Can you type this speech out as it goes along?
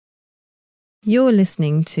You're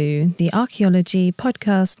listening to the Archaeology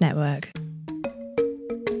Podcast Network.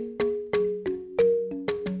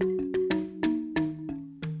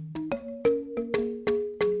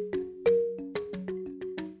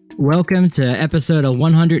 Welcome to episode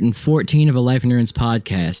 114 of A Life in Ruins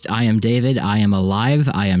podcast. I am David. I am alive.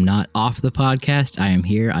 I am not off the podcast. I am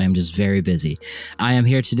here. I am just very busy. I am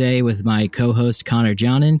here today with my co-host Connor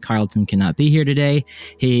Johnin. Carlton cannot be here today.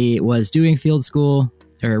 He was doing field school,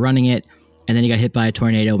 or running it, and then he got hit by a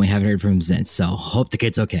tornado, and we haven't heard from him since, so hope the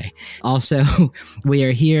kid's okay. Also, we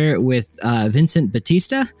are here with Vincent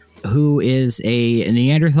Battista, who is a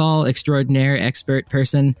Neanderthal extraordinaire expert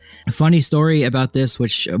person. A funny story about this,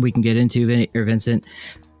 which we can get into, Vincent.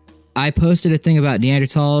 I posted a thing about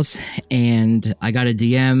Neanderthals, and I got a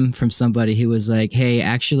DM from somebody who was like, hey,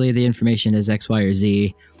 actually, the information is X, Y, or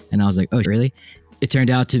Z. And I was like, oh, really? It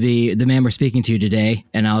turned out to be the man we're speaking to today.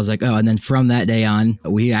 And I was like, oh, and then from that day on,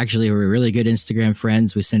 we actually were really good Instagram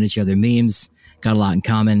friends. We sent each other memes, got a lot in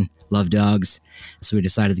common, love dogs. So we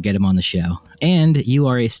decided to get him on the show. And you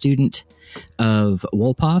are a student of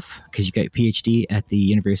Wolpoff because you got your PhD at the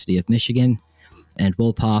University of Michigan. And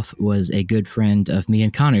Wolpoff was a good friend of me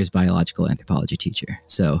and Connor's biological anthropology teacher.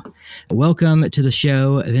 So welcome to the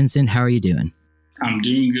show, Vincent. How are you doing? I'm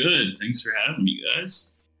doing good. Thanks for having me,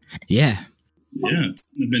 guys. Yeah. Yeah,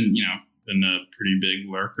 I've been a pretty big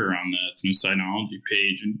lurker on the ethnocynology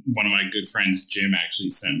page, and one of my good friends, Jim, actually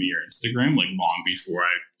sent me your Instagram like long before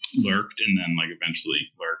I lurked, and then like eventually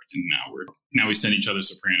lurked, and now we send each other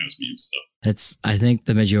Sopranos memes. So that's, I think,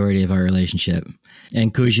 the majority of our relationship.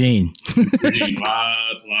 And Cousine,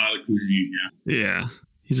 lot of Cousine, yeah.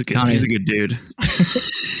 He's a good dude.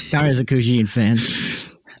 Connor's a Cousine fan.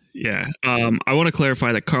 Yeah. I want to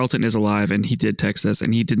clarify that Carlton is alive, and he did text us,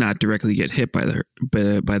 and he did not directly get hit by the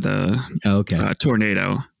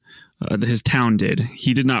tornado. His town did.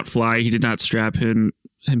 He did not fly. He did not strap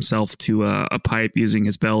himself to a pipe using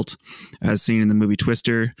his belt, as seen in the movie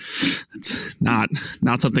Twister. It's not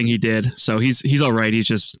something he did. So he's all right. He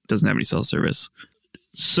just doesn't have any cell service.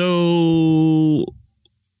 So,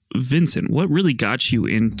 Vincent, what really got you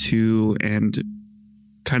into and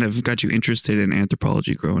kind of got you interested in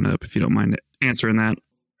anthropology growing up, if you don't mind answering that?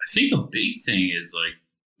 I think a big thing is like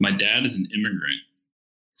my dad is an immigrant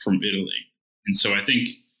from Italy. And so I think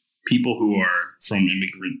people who are from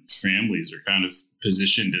immigrant families are kind of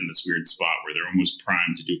positioned in this weird spot where they're almost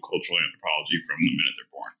primed to do cultural anthropology from the minute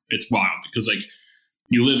they're born. It's wild because like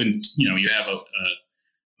you live in, you have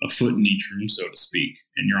a foot in each room, so to speak,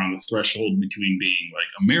 and you're on the threshold between being like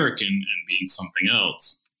American and being something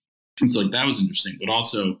else. And so like that was interesting, but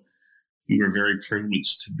also we were very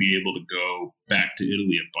privileged to be able to go back to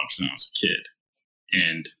Italy a bunch when I was a kid.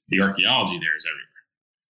 And the archaeology there is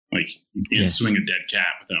everywhere. Like you can't swing a dead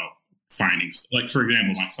cat without finding, like for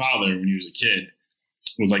example, my father, when he was a kid,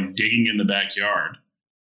 was like digging in the backyard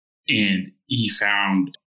and he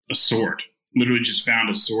found a sword, literally just found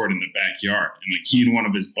a sword in the backyard. And like he and one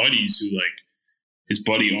of his buddies who like his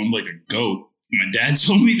buddy owned like a goat. My dad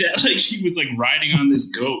told me that like he was like riding on this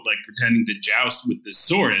goat, like pretending to joust with this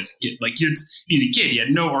sword as a kid. Like he's a kid. He had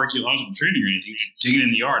no archaeological training or anything. He was just digging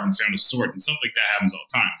in the yard and found a sword, and stuff like that happens all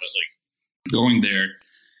the time. But like going there,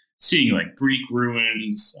 seeing like Greek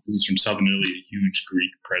ruins. He's from southern Italy, a huge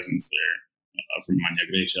Greek presence there from Magna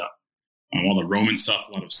Grecia. All the Roman stuff,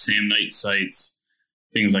 a lot of Samnite sites,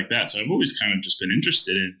 things like that. So I've always kind of just been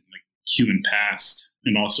interested in like human past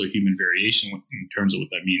and also human variation in terms of what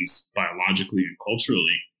that means biologically and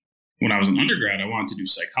culturally. When I was an undergrad, I wanted to do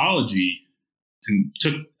psychology and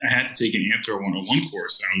I had to take an Anthro 101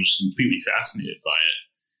 course, and I was just completely fascinated by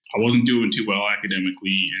it. I wasn't doing too well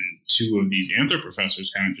academically, and two of these anthro professors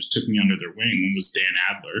kind of just took me under their wing. One was Dan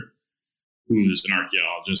Adler, who's an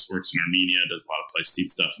archaeologist, works in Armenia, does a lot of Pleistocene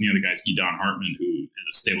stuff. And the other guy's Gidon Hartman, who is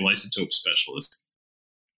a stable isotope specialist.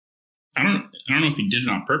 I don't know if he did it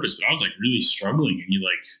on purpose, but I was like really struggling, and he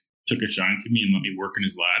like took a shine to me and let me work in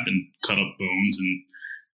his lab and cut up bones and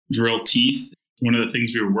drill teeth. One of the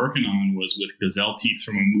things we were working on was with gazelle teeth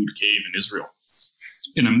from a Mood cave in Israel.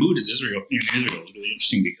 And a Mood in Israel is really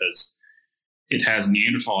interesting because it has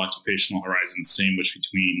Neanderthal occupational horizons sandwiched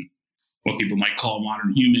between what people might call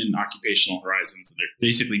modern human occupational horizons. And they're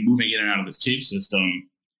basically moving in and out of this cave system.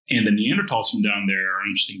 And the Neanderthals from down there are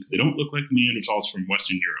interesting because they don't look like the Neanderthals from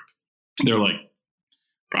Western Europe. They're like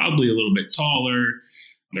probably a little bit taller.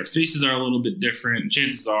 Their faces are a little bit different.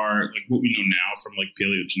 Chances are, like what we know now from like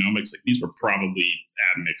paleogenomics, like these were probably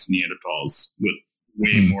admixed Neanderthals with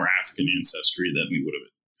way more African ancestry than we would have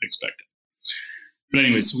expected. But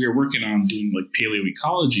anyway, so we were working on doing like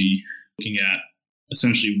paleoecology, looking at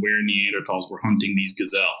essentially where Neanderthals were hunting these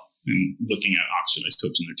gazelle and looking at oxygen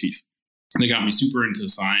isotopes in their teeth. they got me super into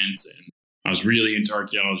science, and I was really into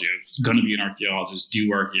archaeology. I was going to be an archaeologist,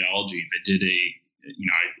 do archaeology. And I did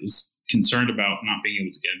I was concerned about not being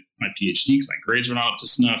able to get my PhD because my grades were not up to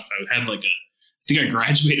snuff. I had I think I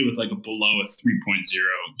graduated with a below a 3.0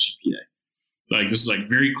 GPA. Like, this is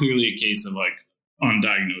very clearly a case of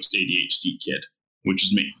undiagnosed ADHD kid, which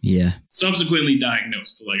is me. Yeah. Subsequently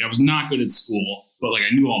diagnosed, but I was not good at school, but I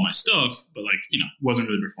knew all my stuff, but wasn't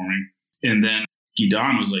really performing. And then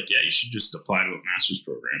Don was like, yeah, you should just apply to a master's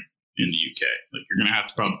program in the UK. You're going to have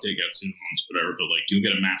to probably take out student loans, whatever, but you'll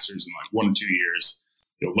get a master's in 1 or 2 years.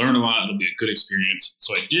 You'll learn a lot. It'll be a good experience.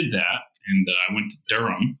 So I did that, and I went to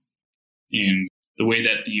Durham. And the way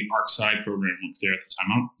that the ArcSci program worked there at the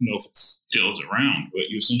time, I don't know if it still is around, but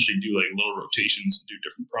you essentially do little rotations and do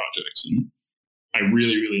different projects. And I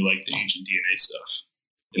really, really liked the ancient DNA stuff.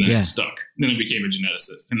 And then it stuck. Then I became a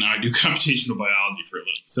geneticist. And now I do computational biology for a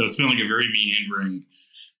living. So it's been a very meandering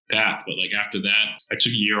path. But after that, I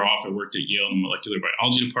took a year off. I worked at Yale in the molecular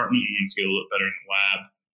biology department. I wanted to get a little better in the lab.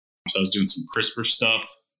 So I was doing some CRISPR stuff.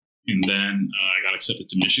 And then I got accepted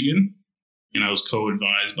to Michigan. And I was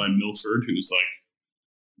co-advised by Milford, who's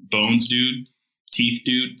bones dude, teeth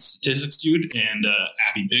dude, statistics dude, and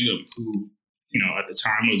Abby Bigham, who, at the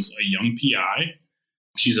time was a young PI.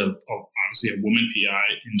 She's obviously a woman PI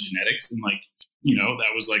in genetics. And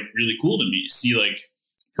that was really cool to me to see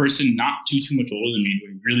person not too much older than me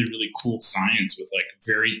doing really, really cool science with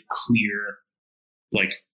very clear,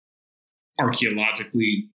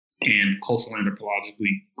 archaeologically and cultural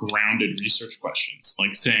anthropologically grounded research questions.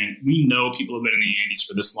 Saying, we know people have been in the Andes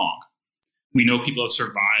for this long. We know people have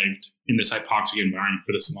survived in this hypoxic environment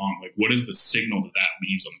for this long. What is the signal that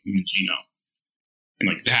leaves on the human genome?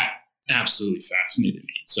 And that absolutely fascinated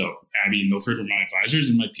me. So Abby and Milford were my advisors,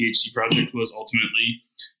 and my PhD project was ultimately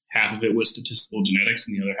half of it was statistical genetics,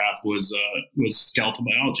 and the other half was skeletal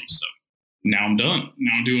biology. So now I'm done.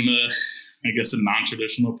 Now I'm doing a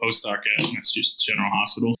non-traditional postdoc at Massachusetts General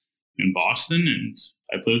Hospital in Boston, and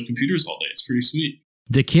I play with computers all day. It's pretty sweet.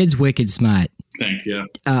 The kid's wicked smart. Thanks, yeah.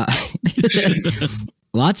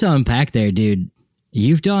 Lots to unpack there, dude.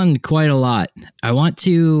 You've done quite a lot. I want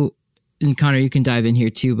to, and Connor, you can dive in here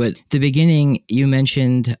too, but the beginning, you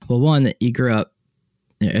mentioned, one, that you grew up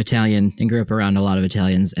Italian and grew up around a lot of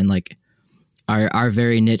Italians, and our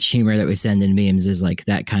very niche humor that we send in memes is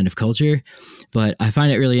that kind of culture. But I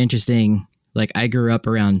find it really interesting. I grew up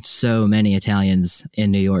around so many Italians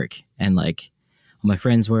in New York, and my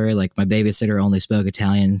friends were my babysitter only spoke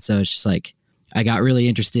Italian. So it's just I got really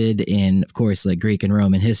interested in, of course, Greek and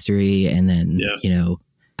Roman history. And then,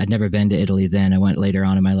 I'd never been to Italy then. I went later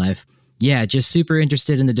on in my life. Yeah, just super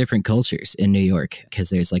interested in the different cultures in New York, because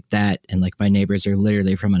there's that. And my neighbors are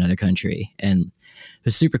literally from another country. And it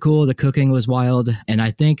was super cool. The cooking was wild. And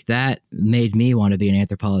I think that made me want to be an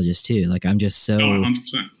anthropologist too. I'm just so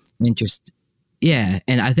 100%. interested. Yeah.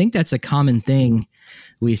 And I think that's a common thing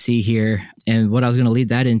we see here. And what I was going to lead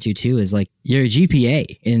that into too is your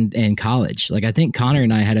GPA in college. I think Connor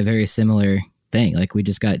and I had a very similar thing. We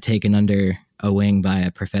just got taken under a wing by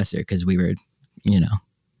a professor because we were,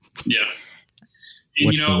 Yeah. And,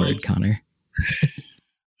 what's the word, Connor?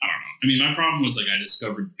 I don't know. My problem was I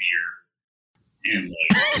discovered beer and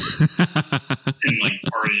and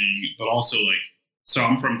partying, but also so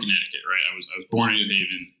I'm from Connecticut, right? I was born in New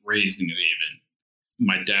Haven, raised in New Haven.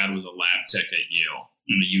 My dad was a lab tech at Yale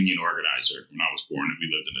and a union organizer when I was born, and we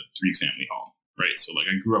lived in a 3-family home, right? So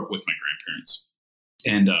I grew up with my grandparents,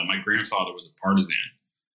 and my grandfather was a partisan,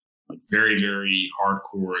 very, very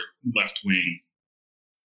hardcore left wing,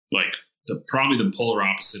 probably the polar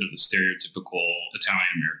opposite of the stereotypical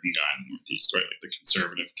Italian American guy in the Northeast, right? The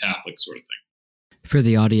conservative Catholic sort of thing. For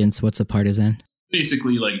the audience, what's a partisan?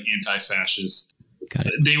 Basically anti-fascist. Got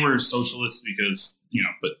it. They were socialists because,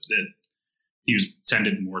 but he was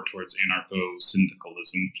tended more towards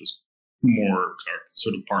anarcho-syndicalism, which was more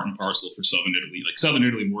sort of part and parcel for Southern Italy. Southern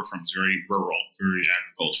Italy, where from, is very rural, very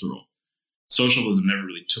agricultural. Socialism never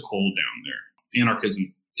really took hold down there.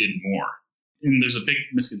 Anarchism did more. And there's a big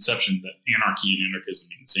misconception that anarchy and anarchism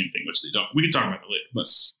mean the same thing, which they don't. We can talk about it later. But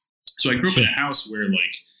so I grew up in a house where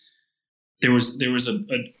there was an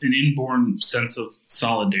inborn sense of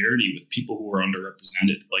solidarity with people who were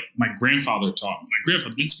underrepresented. My grandfather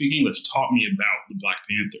didn't speak English, taught me about the Black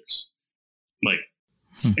Panthers.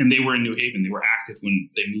 And they were in New Haven. They were active when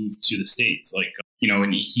they moved to the States.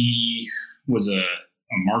 And he was a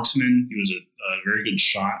marksman. He was a very good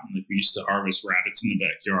shot. And we used to harvest rabbits in the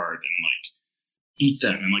backyard and eat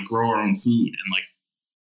them and grow our own food. And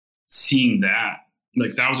seeing that,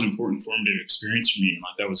 that was an important formative experience for me. And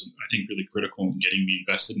that was, I think, really critical in getting me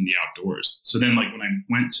invested in the outdoors. So then when I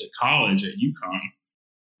went to college at UConn,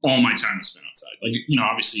 all my time was spent outside. Like, you know,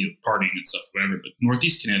 obviously partying and stuff, whatever, but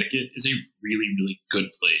Northeast Connecticut is a really, really good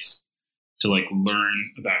place to like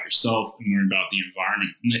learn about yourself and learn about the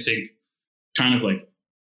environment. And I think kind of like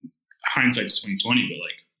hindsight's 2020, but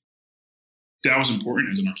like that was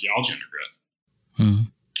important as an archaeology undergrad.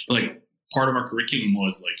 Mm-hmm. Like part of our curriculum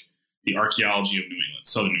was like the archaeology of New England,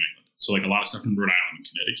 Southern New England. So like a lot of stuff in Rhode Island and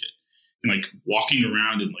Connecticut, and like walking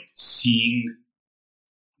around and like seeing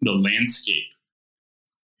the landscape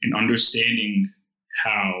and understanding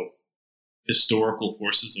how historical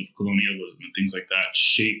forces of colonialism and things like that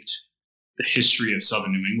shaped the history of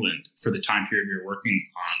Southern New England for the time period we were working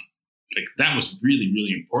on. Like that was really,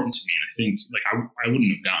 really important to me. And I think like I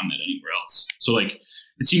wouldn't have gotten that anywhere else. So like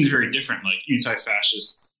it seems very different, like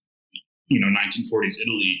anti-fascist, you know, 1940s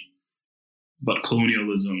Italy, but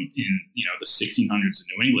colonialism in, you know, the 1600s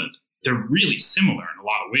in New England. They're really similar in a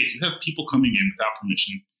lot of ways. You have people coming in without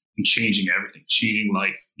permission and changing everything, changing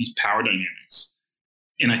life, these power dynamics.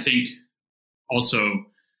 And I think also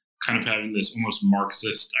kind of having this almost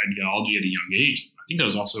Marxist ideology at a young age, I think that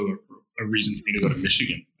was also a reason for me to go to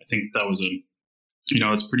Michigan. I think that was you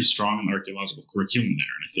know, it's pretty strong in the archaeological curriculum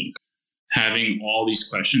there. And I think having all these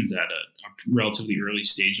questions at a relatively early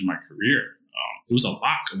stage in my career, there was a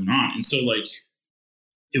lot going on. And so like,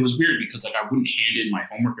 it was weird because like I wouldn't hand in my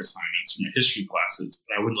homework assignments for my history classes,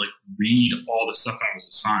 but I would like read all the stuff I was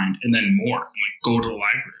assigned and then more, and like go to the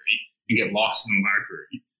library and get lost in the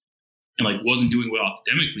library, and like wasn't doing well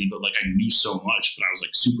academically, but like I knew so much, but I was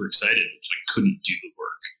like super excited, which I couldn't do the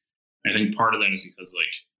work. And I think part of that is because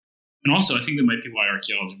like, and also I think that might be why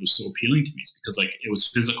archaeology was so appealing to me, is because like it was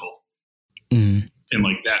physical, and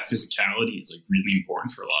like that physicality is like really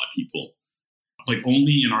important for a lot of people. Like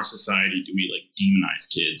only in our society do we like demonize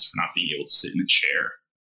kids for not being able to sit in a chair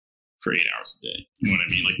for 8 hours a day. You know what I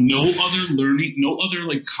mean? Like no other learning, no other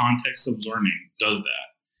like context of learning does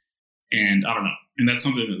that. And I don't know. And that's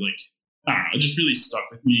something that like, I don't know, it just really stuck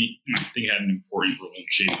with me. And I think it had an important role in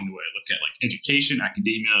shaping the way I look at like education,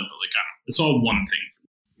 academia, but like, I don't know, it's all one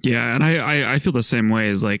thing. Yeah. And I feel the same way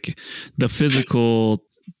as like the physical,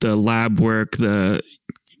 the lab work, the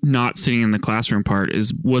not sitting in the classroom part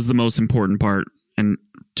was the most important part. And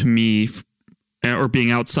to me, or being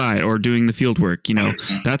outside or doing the field work, you know,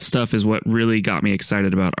 that stuff is what really got me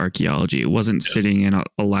excited about archaeology. It wasn't sitting in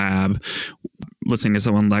a lab, listening to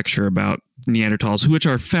someone lecture about Neanderthals, which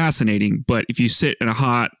are fascinating. But if you sit in a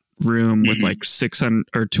hot room with like 600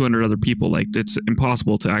 or 200 other people, like it's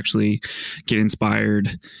impossible to actually get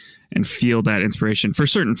inspired and feel that inspiration. For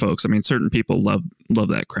certain folks, I mean, certain people love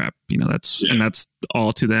that crap, you know, and that's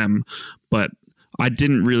all to them. But I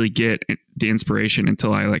didn't really get the inspiration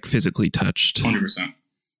until I like physically touched 100%.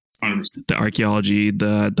 The archaeology,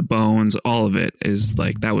 the bones, all of it is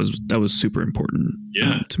like, that was super important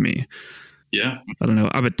to me. Yeah. I don't know.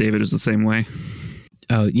 I bet David was the same way.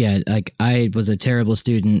 Oh yeah. Like I was a terrible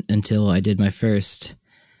student until I did my first,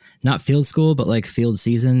 not field school, but like field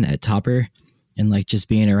season at Topper. And like just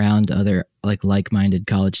being around other like-minded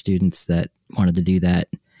college students that wanted to do that.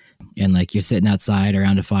 And like you're sitting outside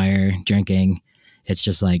around a fire drinking. It's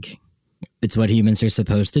just like, it's what humans are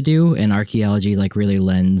supposed to do. And archaeology like really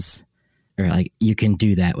lends, or like you can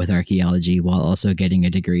do that with archaeology while also getting a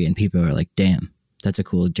degree. And people are like, damn, that's a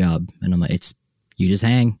cool job. And I'm like, you just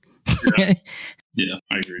hang. Yeah,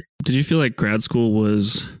 I agree. Did you feel like grad school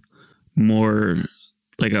was more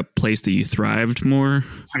like a place that you thrived more?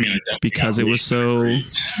 I mean, because it was so.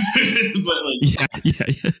 But like, yeah.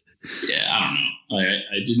 I don't know.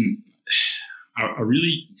 I didn't. I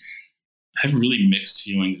have really mixed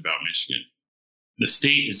feelings about Michigan. The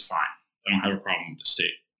state is fine. I don't have a problem with the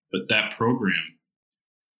state, but that program,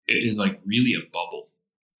 it is like really a bubble.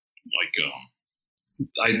 Like,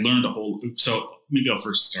 I learned so maybe I'll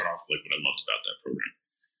first start off like what I loved about that program.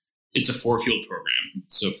 It's a 4-field program.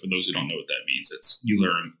 So for those who don't know what that means, you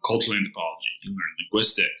learn cultural anthropology, you learn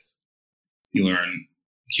linguistics, you learn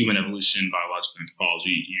human evolution, biological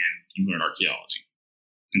anthropology, and you learn archaeology.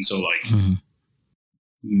 And so like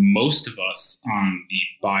most of us on the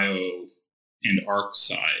bio and arc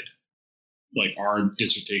side, like our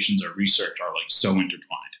dissertations, our research are like so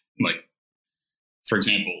intertwined. Like, for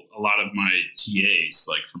example, a lot of my TAs,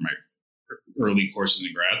 like for my early courses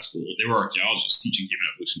in grad school, they were archaeologists teaching human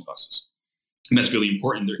evolution classes. And that's really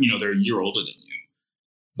important. They're a year older than you,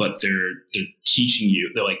 but they're teaching you,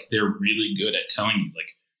 they're really good at telling you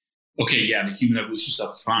like, okay, yeah, the human evolution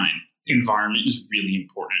stuff is fine. Environment is really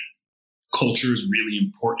important. Culture is really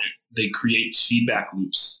important. They create feedback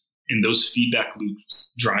loops, and those feedback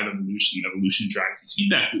loops drive evolution. Evolution drives these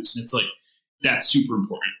feedback loops. And it's like, that's super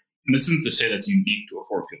important. And this isn't to say that's unique to a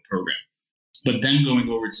 4-field program, but then going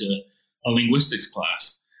over to a linguistics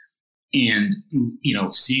class, and,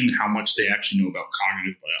 seeing how much they actually know about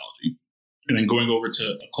cognitive biology, and then going over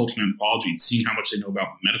to cultural anthropology and seeing how much they know about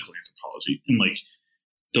medical anthropology. And like,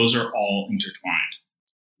 those are all intertwined,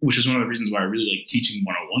 which is one of the reasons why I really like teaching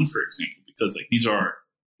 101, for example, because like these are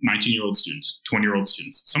 19-year-old students, 20-year-old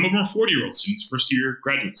students. Some of them are 40-year-old students, first-year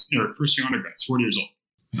graduates, or first-year undergrads, 40 years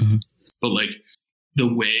old. Mm-hmm. But like the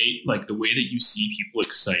way that you see people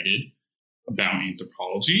excited about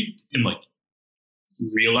anthropology and like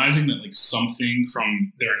realizing that like something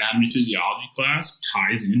from their anatomy physiology class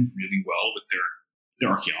ties in really well with their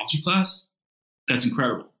archaeology class, that's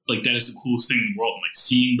incredible. Like that is the coolest thing in the world. And like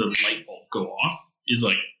seeing the light bulb go off is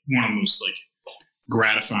like one of the most like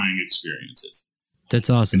gratifying experiences. That's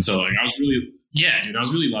awesome. And so like I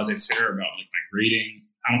was really laissez-faire about like my grading.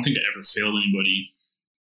 I don't think I ever failed anybody.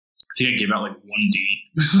 I think I gave out like 1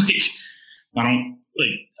 D.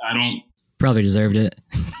 I don't probably deserved it.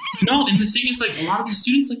 No, and the thing is, like, a lot of these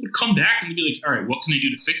students like would come back and they'd be like, "All right, what can I do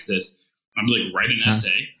to fix this?" I'd be like, "Write an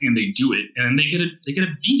essay," and they do it, and then they get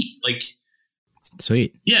a B. Like,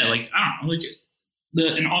 sweet. Yeah, like I don't know,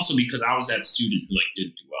 like and also because I was that student who like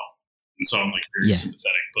didn't do well, and so I'm like very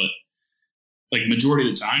sympathetic. But like majority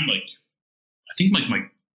of the time, like I think like my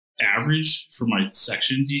average for my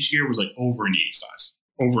sections each year was like over an 85,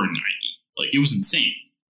 over a 90. Like it was insane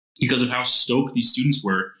because of how stoked these students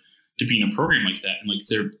were to be in a program like that. And like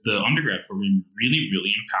the undergrad program really,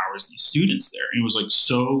 really empowers these students there. And it was like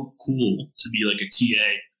so cool to be like a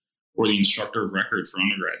TA or the instructor of record for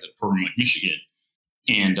undergrads at a program like Michigan.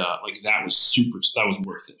 And like that was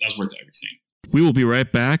worth it. That was worth everything. We will be right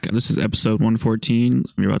back. This is episode 114.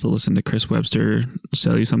 You're about to listen to Chris Webster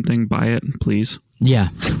sell you something. Buy it, please. Yeah.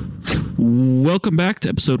 Welcome back to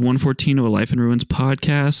episode 114 of A Life in Ruins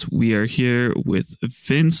podcast. We are here with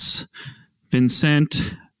Vincent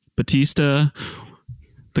Battista,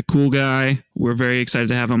 the cool guy. We're very excited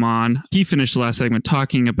to have him on. He finished the last segment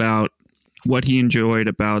talking about what he enjoyed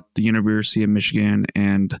about the University of Michigan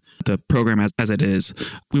and the program as it is.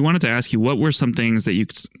 We wanted to ask you, what were some things that you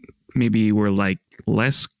maybe were like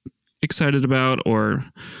less excited about, or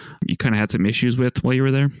you kind of had some issues with while you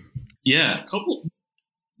were there? Yeah,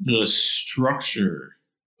 the structure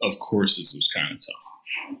of courses was kind of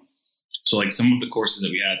tough. So like some of the courses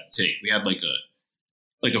that we had to take, we had like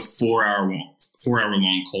a 4 hour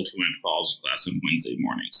long cultural anthropology class on Wednesday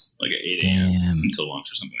mornings, like at 8 a.m. until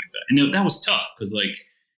lunch or something like that. And that was tough because like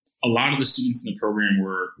a lot of the students in the program who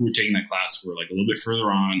were taking that class were like a little bit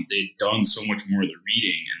further on. They'd done so much more of the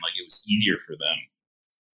reading and like it was easier for them.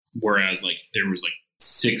 Whereas like there was like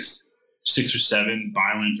six or seven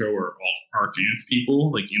bioanthro or arcanth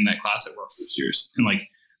people like in that class that were first years. And like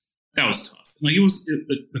that was tough. Like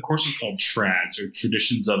the course was called TRADS, or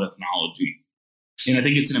Traditions of Ethnology. And I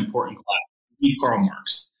think it's an important class. You read Karl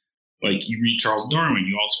Marx, like you read Charles Darwin.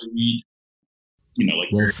 You also read, like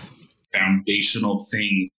very foundational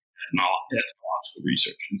things, ethnological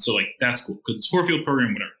research. And so like that's cool because it's 4-field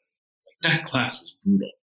program, whatever. Like that class was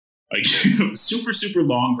brutal. Like super, super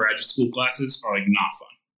long graduate school classes are like not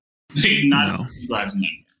fun. Like not lives in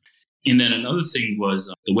them. And then another thing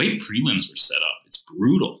was the way prelims were set up. It's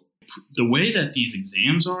brutal. The way that these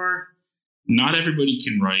exams are, not everybody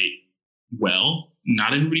can write well.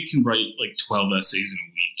 Not everybody can write like 12 essays in a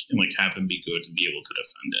week and like have them be good and be able to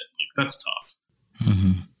defend it. Like that's tough.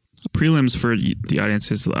 Mm-hmm. Prelims for the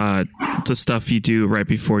audience is the stuff you do right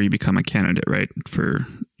before you become a candidate, right? For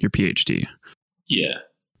your PhD. Yeah.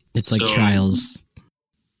 It's like trials.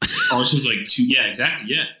 Ours was like two. Yeah,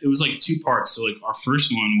 exactly. Yeah. It was like 2 parts. So like our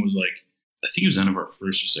first one was like, I think it was the end of our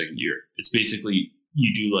first or second year. It's basically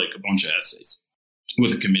you do like a bunch of essays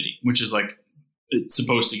with a committee, which is like, it's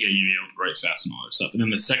supposed to get you to be able to write fast and all that stuff. And then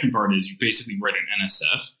the second part is you basically write an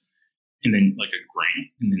NSF and then like a grant.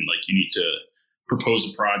 And then like you need to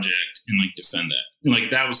propose a project and like defend that. And like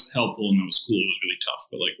that was helpful and that was cool. It was really tough,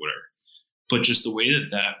 but like whatever. But just the way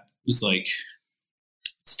that was like,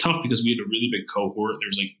 it's tough because we had a really big cohort.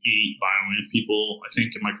 There was like 8 bioanth people, I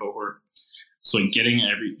think, in my cohort. So like getting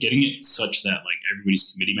it such that like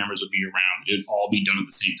everybody's committee members would be around, it'd all be done at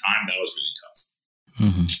the same time. That was really tough.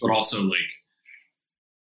 Mm-hmm. But also like,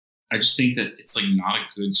 I just think that it's like not a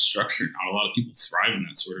good structure. Not a lot of people thrive in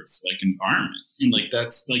that sort of like environment. And like,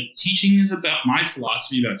 that's like teaching is about, my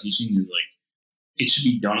philosophy about teaching is like, it should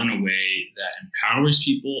be done in a way that empowers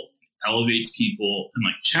people, elevates people, and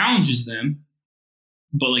like challenges them,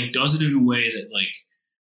 but like does it in a way that like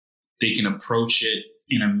they can approach it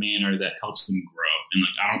in a manner that helps them grow. And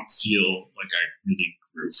like, I don't feel like I really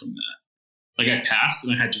grew from that. Like I passed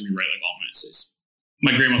and I had to rewrite like all my essays.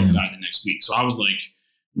 My grandmother died the next week. So I was like,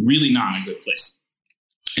 really not in a good place.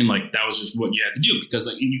 And like that was just what you had to do because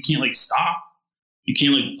like you can't like stop. you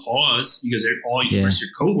can't like pause because all your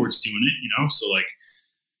cohort's doing it, so like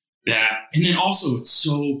that. And then also it's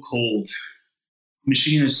so cold.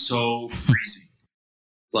 Michigan is so freezing.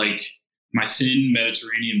 Like my thin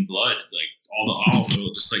Mediterranean blood, like all the olive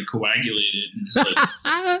oil just like coagulated and just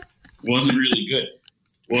like wasn't really good.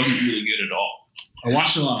 Wasn't really good at all. I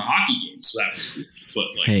watched a lot of hockey games, so that was cool.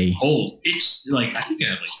 But like cold, it's like I think I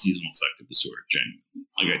had like seasonal affective disorder. Genuinely,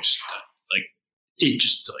 like I just like it.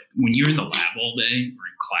 Just like when you're in the lab all day or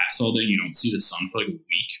in class all day, you don't see the sun for like a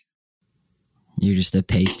week. You're just a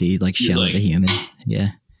pasty like shell of a human.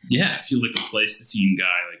 Yeah. Yeah, I feel like a Pleistocene guy,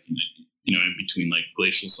 like in between like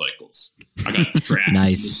glacial cycles. I got trapped in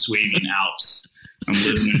the Swabian Alps. I'm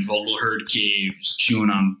living in Vogelherd Cave, just chewing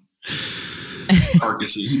on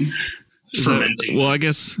carcasses. Fermenting. Well, I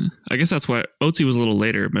guess that's why Otzi was a little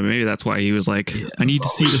later, but maybe that's why he was like, I need to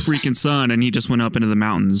see the freaking sun, and he just went up into the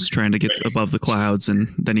mountains trying to get above the clouds, and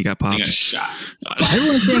then he got popped. He got shot.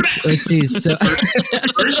 Everyone thinks Otzi's so.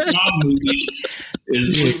 First Snob movie is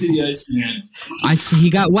Otzi the Iceman. He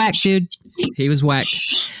got whacked, dude. He was whacked.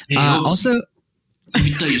 Hey, also, let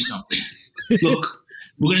me tell you something. Look,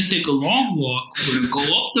 we're gonna take a long walk. We're gonna go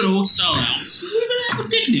up to the hotel house. We're gonna have a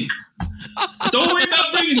picnic. Don't worry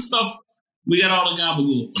about bringing stuff. We got all the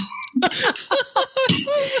gabagool.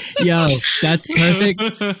 Yo, that's perfect.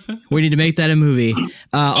 We need to make that a movie.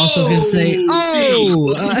 Also, I was going to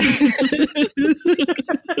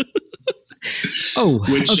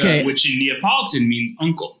say, which in Neapolitan means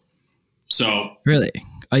uncle. So really,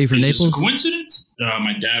 are you from Naples? Is this a coincidence?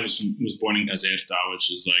 My dad was born in Caserta,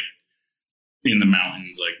 which is like in the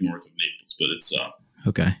mountains, like north of Naples, but it's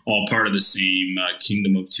all part of the same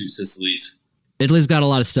kingdom of two Sicilies. Italy's got a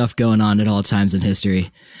lot of stuff going on at all times in history.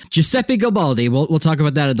 Giuseppe Garibaldi, we'll talk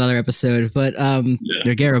about that in another episode, but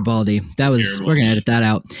Garibaldi, we're gonna edit that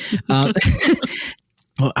out.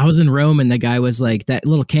 Well, I was in Rome and the guy was like, that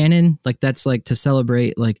little cannon, like that's like to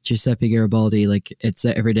celebrate like Giuseppe Garibaldi, like it's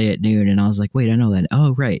every day at noon. And I was like, wait, I know that.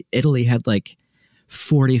 Oh, right. Italy had like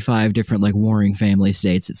 45 different like warring family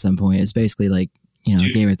states at some point. It's basically like,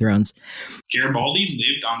 Dude, Game of Thrones. Garibaldi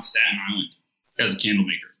lived on Staten Island as a candle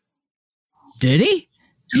maker. Did he?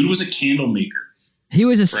 Dude was a candle maker. He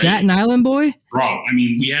was a Staten Island boy? Bro, I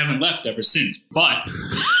mean, we haven't left ever since. But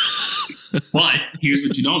here's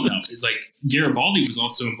what you don't know. Is like Garibaldi was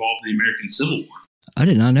also involved in the American Civil War. I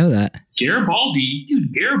did not know that.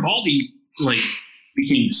 Garibaldi like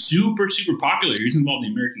became super, super popular. He was involved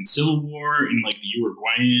in the American Civil War and like the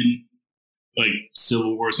Uruguayan like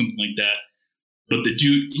Civil War or something like that. But the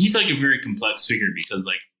dude, he's like a very complex figure because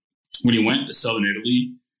like when he went to southern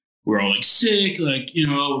Italy, we're all like sick, like, we're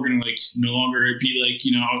going to like no longer be like,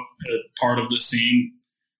 a part of the same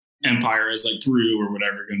empire as like Peru or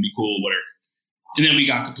whatever, going to be cool, whatever. And then we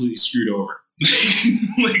got completely screwed over.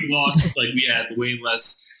 Like lost, like we had way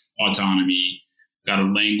less autonomy, got a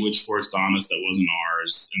language forced on us that wasn't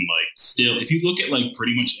ours. And like still, if you look at like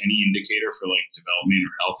pretty much any indicator for like development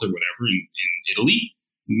or health or whatever in Italy,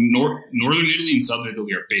 Northern Italy and Southern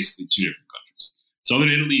Italy are basically two different countries.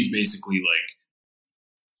 Southern Italy is basically like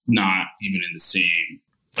not even in the same.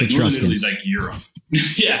 Like Northern Italy is like Europe.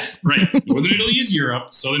 Yeah, right. Northern Italy is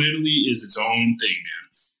Europe. Southern Italy is its own thing, man.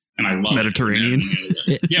 And I love Mediterranean.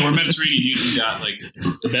 Yeah, we're Mediterranean. We got like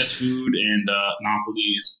the best food, and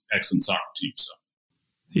Napoli's excellent soccer team. So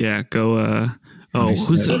yeah, go.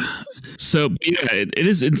 Who's that? So yeah, it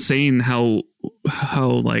is insane how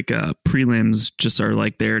like prelims just are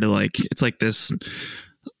like there to like, it's like this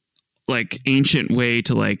like ancient way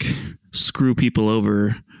to like screw people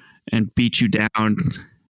over and beat you down.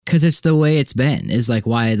 Because it's the way it's been, is like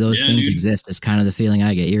why those things exist is kind of the feeling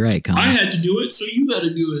I get. You're right, Connor. I had to do it, so you got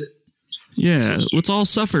to do it. Yeah, let's all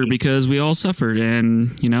suffer because we all suffered, and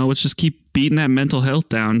let's just keep beating that mental health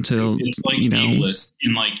down till it's like ableist.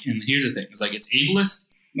 And here's the thing: it's like it's ableist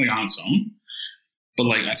like on its own, but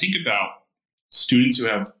like I think about students who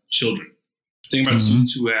have children. Think about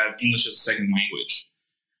students who have English as a second language,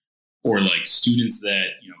 or like students that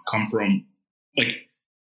come from like.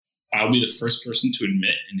 I'll be the first person to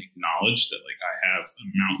admit and acknowledge that like I have a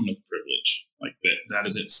mountain of privilege. Like that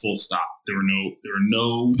is it, full stop. There are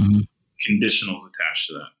no conditionals attached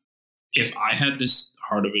to that. If I had this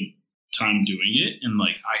hard of a time doing it and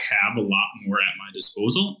like I have a lot more at my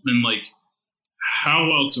disposal, then like how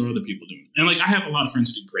else are other people doing it? And like I have a lot of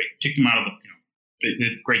friends who did great. Kicked them out of they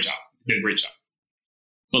did a great job. They did a great job.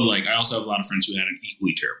 But like I also have a lot of friends who had an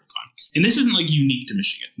equally terrible time. And this isn't like unique to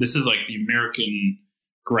Michigan. This is like the American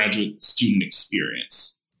graduate student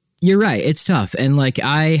experience. You're right. It's tough. And like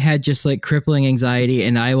I had just like crippling anxiety,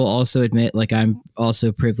 and I will also admit like I'm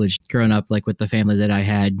also privileged growing up like with the family that I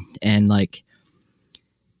had, and like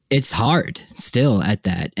it's hard still at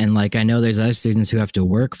that. And like, I know there's other students who have to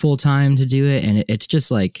work full time to do it. And it's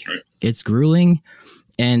just like, it's grueling.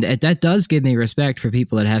 And that does give me respect for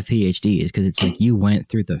people that have PhDs, because it's like you went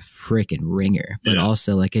through the freaking ringer, but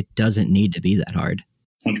also like it doesn't need to be that hard.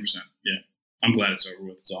 100%. Yeah. I'm glad it's over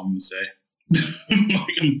with. That's all I'm going to say. Like,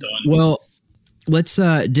 I'm done. Well, let's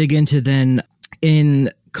dig into then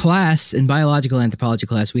in class, in biological anthropology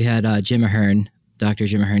class, we had Jim Ahern, Dr.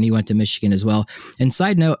 Jim Ahern. He went to Michigan as well. And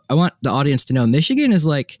side note, I want the audience to know Michigan is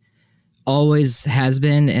like always has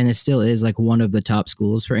been and it still is like one of the top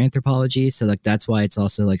schools for anthropology. So like that's why it's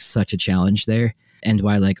also like such a challenge there, and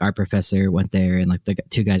why like our professor went there and like the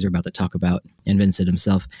two guys we're about to talk about, and Vincent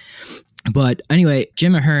himself. But anyway,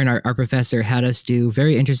 Jim Ahern, our professor, had us do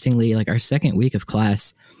very interestingly, like our second week of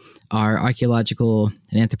class, our archaeological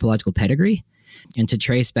and anthropological pedigree, and to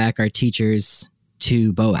trace back our teachers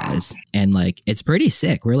to Boaz. And like, it's pretty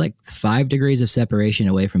sick. We're like 5 degrees of separation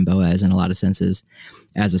away from Boaz in a lot of senses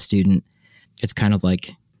as a student. It's kind of like,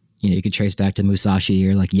 you know, you could trace back to Musashi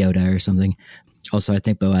or like Yoda or something. Also, I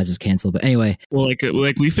think Boaz is canceled. But anyway. Well, like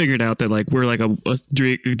we figured out that like we're like a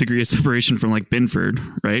degree of separation from like Binford,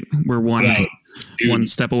 right? We're one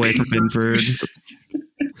step away from Binford.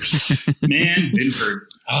 Man, Binford.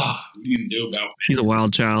 What are you going to do about Binford? He's a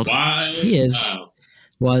wild child. He is.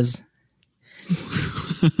 Was.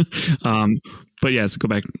 But yes, go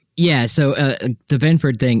back. Yeah, so the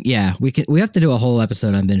Binford thing, yeah, we have to do a whole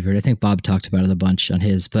episode on Binford. I think Bob talked about it a bunch on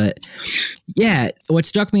his, but yeah, what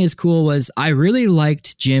struck me as cool was I really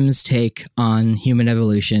liked Jim's take on human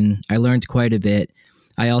evolution. I learned quite a bit.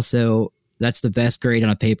 That's the best grade on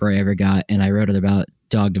a paper I ever got, and I wrote it about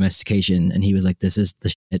dog domestication, and he was like, this is the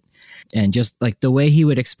shit. And just like the way he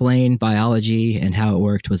would explain biology and how it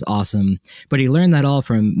worked was awesome. But he learned that all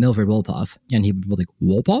from Milford Wolpoff, and he would be like,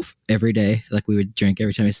 Wolpoff? Every day. Like we would drink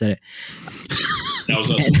every time he said it. That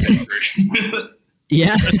was also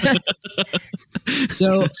yeah.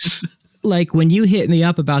 So like when you hit me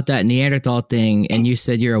up about that Neanderthal thing and you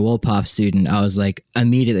said you're a Wolpoff student, I was like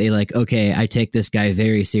immediately like, okay, I take this guy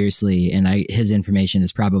very seriously, and his information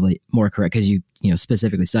is probably more correct because you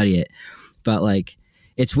specifically study it. But like,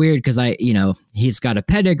 it's weird because he's got a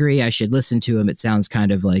pedigree. I should listen to him. It sounds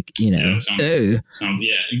kind of like, yeah, exactly.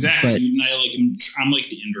 But, I'm like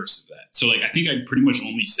the inverse of that. So like, I think I pretty much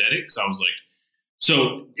only said it because I was like,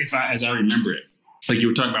 so as I remember it, like you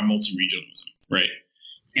were talking about multi-regionalism, right?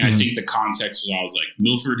 And I think the context was, I was like,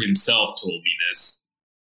 Milford himself told me this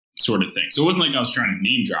sort of thing. So it wasn't like I was trying to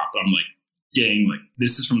name drop, but I'm like getting like,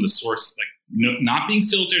 this is from the source, like not being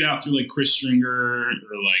filtered out through like Chris Stringer or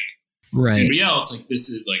like anybody else. Like this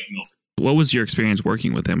is like Milford. What was your experience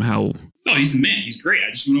working with him? How? Oh, he's the man. He's great.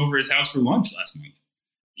 I just went over his house for lunch last month.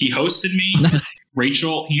 He hosted me. He and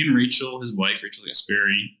Rachel, his wife, Rachel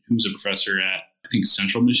Gasperi, who's a professor at, I think,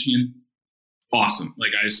 Central Michigan. Awesome.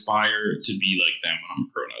 Like I aspire to be like them when I'm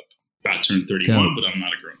grown up. About to turn 31, but I'm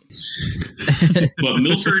not a grown up. But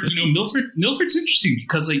Milford, Milford's interesting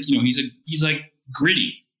because like, he's like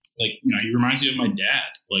gritty. Like, he reminds me of my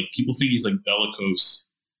dad. Like people think he's like bellicose,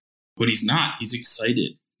 but he's not. He's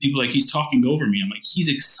excited. People like, he's talking over me. I'm like, he's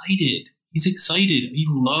excited. He's excited. He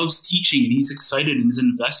loves teaching and he's excited and he's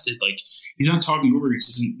invested. Like he's not talking over you.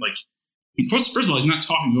 First of all, he's not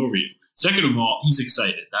talking over you. Second of all, he's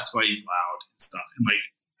excited. That's why he's loud and stuff. And like,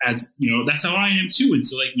 as that's how I am too. And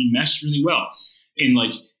so like we mesh really well. And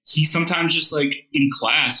like he sometimes just like in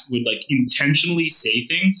class would like intentionally say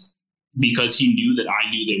things because he knew that I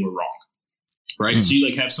knew they were wrong. Right. So you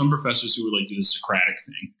like have some professors who would like do the Socratic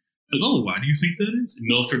thing. Like, oh, why do you think that is? And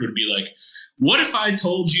Milford would be like, what if I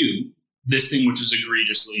told you this thing which is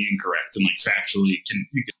egregiously incorrect and like factually you can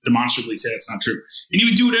demonstrably say that's not true, and he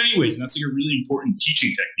would do it anyways, and that's like a really important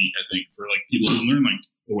teaching technique, I think, for like people who learn like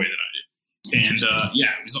the way that I do. And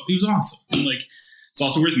he was awesome. And like it's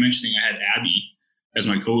also worth mentioning I had Abby as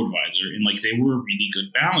my co-advisor, and like they were a really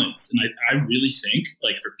good balance. And I really think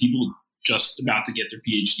like for people just about to get their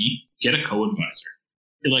PhD, get a co-advisor.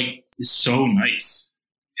 It like is so nice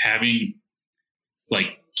having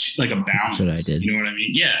like a balance. That's what I did. You know what I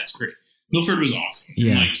mean? Yeah, it's great. Milford was awesome.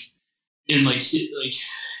 Yeah. And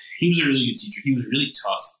he was a really good teacher. He was really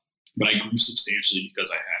tough, but I grew substantially because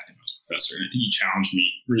I had him as a professor. And I think he challenged me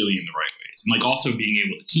really in the right ways. And like also being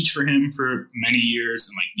able to teach for him for many years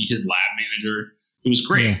and like be his lab manager, it was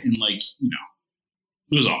great. Yeah. And like,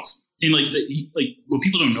 it was awesome. And like, what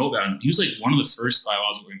people don't know about him, he was like one of the first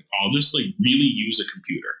biological anthropologists like really use a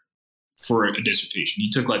computer for a dissertation.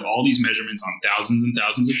 He took like all these measurements on thousands and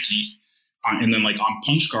thousands of teeth, and then like on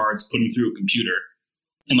punch cards, put them through a computer,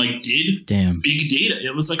 and like did big data.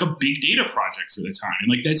 It was like a big data project for the time, and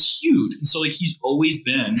like that's huge. And so like he's always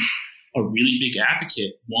been a really big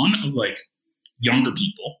advocate, one, of like younger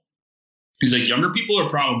people. He's like, younger people are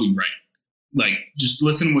probably right. Like, just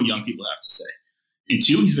listen to what young people have to say. And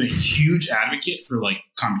two, he's been a huge advocate for like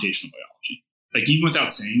computational biology. Like, even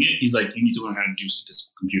without saying it, he's like, you need to learn how to do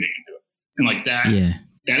statistical computing and do it. And like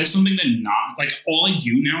that is something that not like all I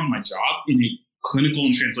do now in my job in a clinical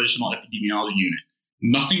and translational epidemiology unit,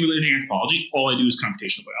 nothing related to anthropology. All I do is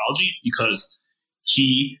computational biology because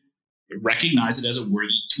he recognized it as a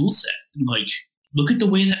worthy tool set. And like, look at the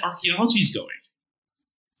way that archaeology is going.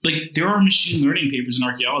 Like, there are machine learning papers in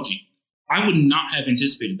archaeology. I would not have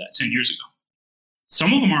anticipated that 10 years ago.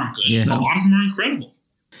 Some of them aren't good. Yeah. A lot of them are incredible.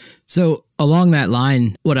 So along that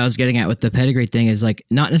line, what I was getting at with the pedigree thing is like,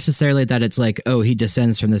 not necessarily that it's like, oh, he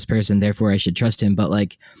descends from this person, therefore I should trust him. But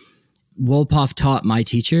like, Wolpoff taught my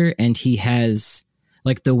teacher, and he has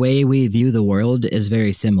like the way we view the world is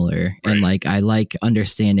very similar. Right. And like, I like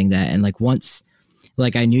understanding that. And like, once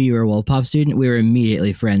like I knew you were a Wolpoff student, we were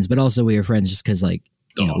immediately friends, but also we were friends just because like,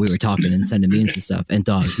 you know, we were talking and sending memes and stuff, and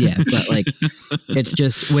dogs. Yeah. But like, it's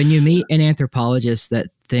just when you meet an anthropologist that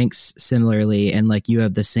thinks similarly and like you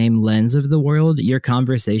have the same lens of the world, your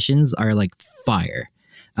conversations are like fire.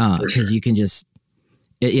 Cause you can just,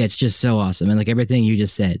 it's just so awesome. And like everything you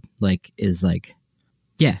just said, like, is like,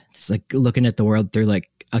 yeah, it's like looking at the world through like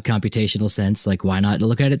a computational sense. Like, why not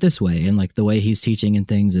look at it this way? And like the way he's teaching and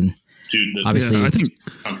things. And dude, obviously, I think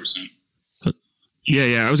 100%.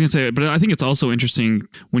 Yeah, I was going to say, but I think it's also interesting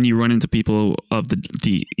when you run into people of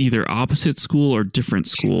the either opposite school or different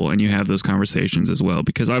school, and you have those conversations as well,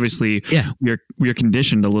 because obviously we are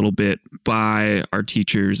conditioned a little bit by our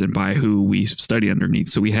teachers and by who we study underneath.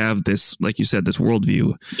 So we have this, like you said, this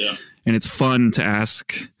worldview, and it's fun to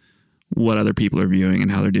ask what other people are viewing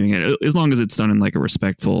and how they're doing it, as long as it's done in like a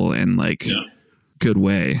respectful and like good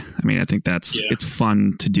way. I mean, I think it's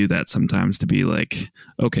fun to do that sometimes, to be like,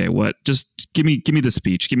 okay, what, just give me the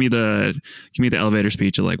speech, give me the elevator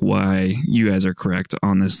speech of like why you guys are correct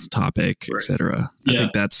on this topic, etc. I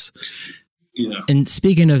think that's And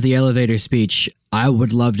speaking of the elevator speech, I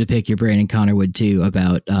would love to pick your brain, and Connor would too,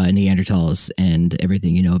 about Neanderthals and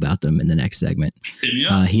everything you know about them in the next segment.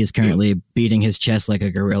 He is currently beating his chest like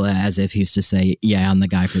a gorilla, as if he's to say, yeah, I'm the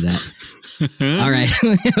guy for that. All right.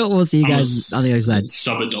 We'll see you guys on the other side.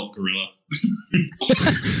 Sub-adult gorilla.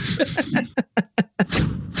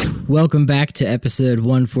 Welcome back to episode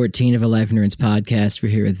 114 of A Life in Ruins podcast. We're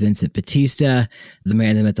here with Vincent Battista, the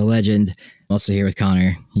man, the myth, the legend. I'm also here with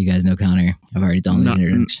Connor. You guys know Connor. I've already done these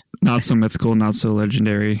introductions. Not so mythical, not so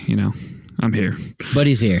legendary. You know, I'm here. But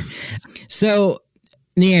he's here. So,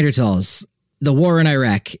 Neanderthals. The war in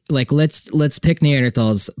Iraq, like let's pick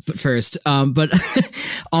Neanderthals first. But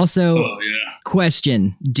also,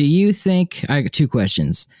 question: do you think? I got two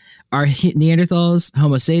questions: are Neanderthals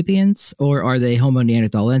Homo sapiens, or are they Homo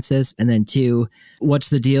neanderthalensis? And then two,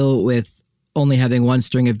 what's the deal with only having one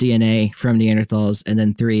string of DNA from Neanderthals? And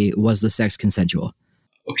then three, was the sex consensual?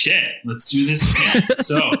 Okay, let's do this again.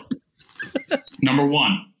 So, number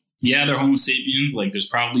one, yeah, they're Homo sapiens. Like, there's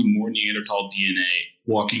probably more Neanderthal DNA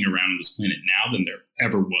walking around on this planet now than there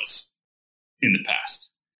ever was in the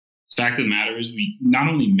past. The fact of the matter is, we not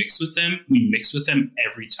only mix with them, we mix with them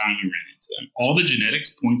every time we ran into them. All the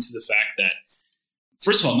genetics point to the fact that,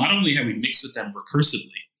 first of all, not only have we mixed with them recursively,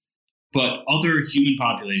 but other human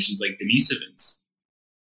populations like Denisovans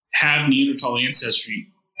have Neanderthal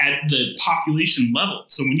ancestry at the population level.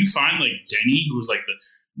 So when you find like Denny, who was like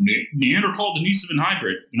the Neanderthal Denisovan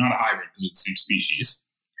hybrid, they're not a hybrid because they're the same species.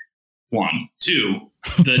 One. Two,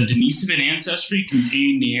 the Denisovan ancestry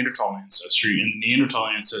contained Neanderthal ancestry, and the Neanderthal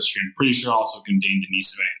ancestry, I'm pretty sure, also contained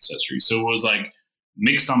Denisovan ancestry. So it was like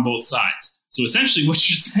mixed on both sides. So essentially what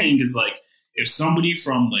you're saying is like, if somebody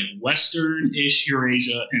from like Western-ish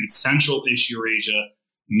Eurasia and Central-ish Eurasia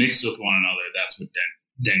mix with one another, that's what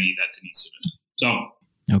Denny, that Denisovan is. So,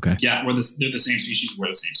 okay. Yeah, they're the same species, we're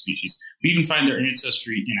the same species. We even find their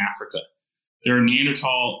ancestry in Africa. There are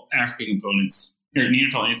Neanderthal African components, or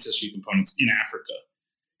Neanderthal ancestry components in Africa.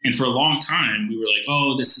 And for a long time, we were like,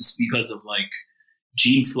 oh, this is because of like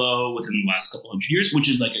gene flow within the last couple hundred years, which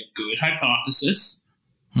is like a good hypothesis,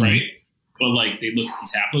 right? But like they look at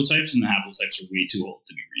these haplotypes, and the haplotypes are way too old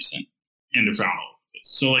to be recent, and they're found all over the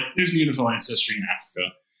place. So like there's Neanderthal ancestry in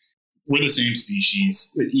Africa. We're the same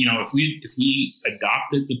species. You know, if we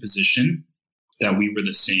adopted the position that we were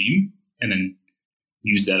the same and then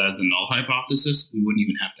use that as the null hypothesis, we wouldn't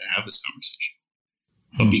even have to have this conversation.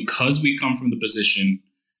 But because we come from the position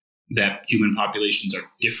that human populations are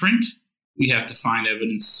different, we have to find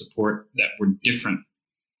evidence to support that we're different.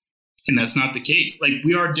 And that's not the case. Like,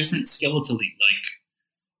 we are different skeletally. Like,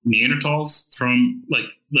 Neanderthals from like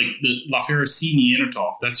the Laferriere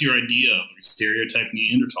Neanderthal. That's your idea of a stereotype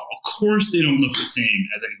Neanderthal. Of course they don't look the same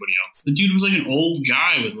as anybody else. The dude was like an old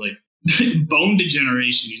guy with like bone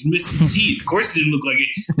degeneration. He's missing teeth. Of course it didn't look like it.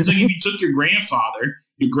 It's like if you took your grandfather,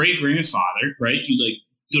 your great grandfather, right? You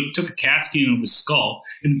like took a CAT scan of his skull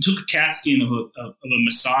and took a CAT scan of a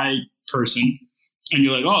Maasai person, and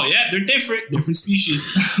you're like, oh yeah, they're different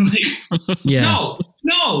species. Like, yeah.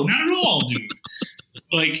 No, not at all, dude.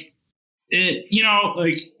 Like,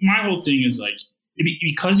 like my whole thing is like,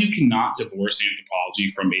 because you cannot divorce anthropology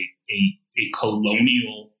from a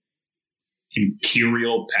colonial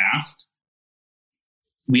imperial past,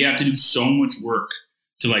 we have to do so much work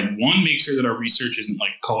to like, one, make sure that our research isn't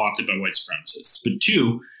like co-opted by white supremacists, but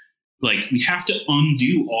two, like we have to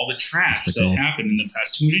undo all the trash that happened in the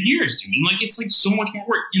past 200 years, dude. And like, it's like so much more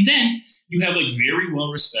work. And then you have like very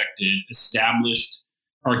well respected, established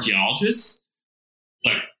archaeologists,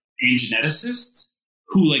 like, and geneticists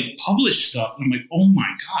who like publish stuff. And I'm like, oh my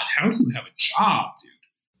God, how do you have a job,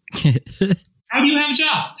 dude? How do you have a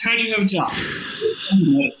job?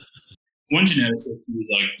 One geneticist who was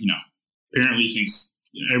like, apparently thinks,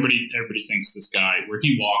 everybody thinks this guy, where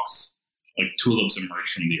he walks, like tulips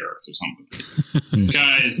emerge from the earth or something. This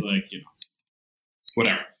guy is like,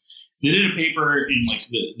 whatever. They did a paper, and like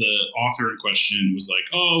the author in question was like,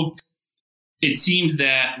 oh, it seems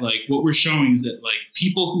that like what we're showing is that like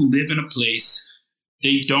people who live in a place,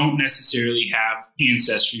 they don't necessarily have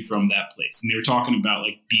ancestry from that place. And they were talking about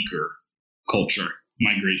like beaker culture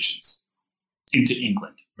migrations into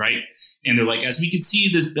England, right? And they're like, as we can see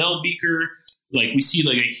this bell beaker, like we see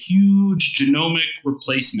like a huge genomic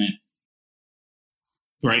replacement,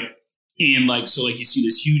 right? And like, so like you see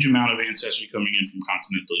this huge amount of ancestry coming in from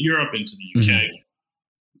continental Europe into the UK. Mm-hmm.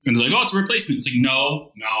 And they're like, oh, it's a replacement. It's like,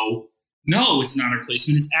 no, it's not a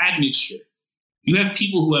replacement. It's admixture. You have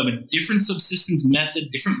people who have a different subsistence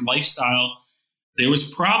method, different lifestyle. There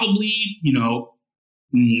was probably,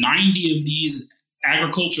 90 of these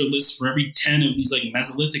agriculturalists for every 10 of these like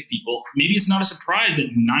Mesolithic people. Maybe it's not a surprise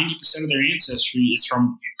that 90% of their ancestry is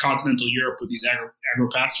from continental Europe with these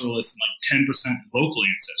agropastoralists, and like 10% is local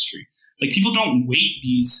ancestry. Like people don't weight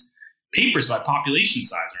these papers by population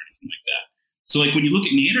size or anything like that. So like when you look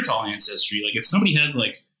at Neanderthal ancestry, like if somebody has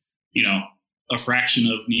like, a fraction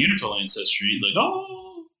of Neanderthal ancestry, like,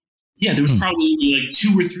 oh, yeah, there was probably like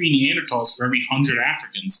 2 or 3 Neanderthals for every 100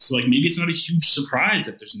 Africans. So like maybe it's not a huge surprise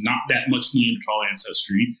that there's not that much Neanderthal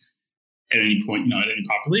ancestry at any point, at any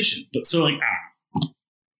population. But so like,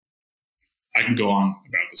 I can go on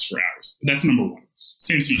about this for hours. But that's number 1.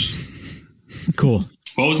 Same species. Cool.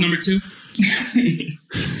 What was number 2?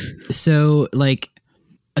 So like,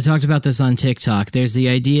 I talked about this on TikTok. There's the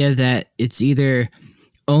idea that it's either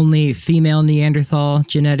only female Neanderthal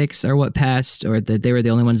genetics are what passed, or that they were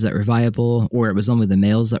the only ones that were viable, or it was only the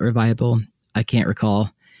males that were viable. I can't recall.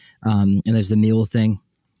 And there's the mule thing.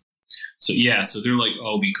 So they're like,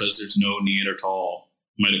 oh, because there's no Neanderthal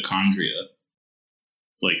mitochondria,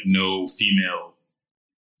 like no female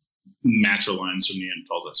matrilineals from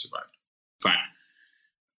Neanderthals that survived. Fine.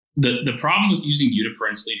 The problem with using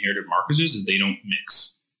uniparentally inherited markers is they don't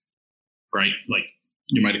mix, right? Like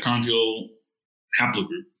your mitochondrial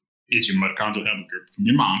haplogroup is your mitochondrial haplogroup from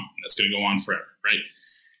your mom. That's going to go on forever, right?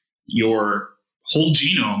 Your whole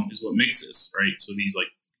genome is what mixes, right? So these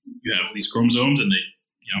like, you have these chromosomes and they,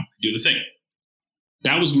 do the thing.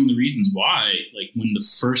 That was one of the reasons why, like when the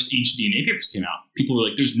first ancient DNA papers came out, people were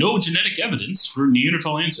like, there's no genetic evidence for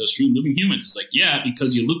Neanderthal ancestry in living humans. It's like, yeah,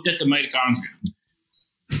 because you looked at the mitochondria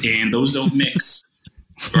and those don't mix.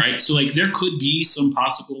 Right. So like there could be some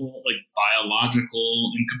possible like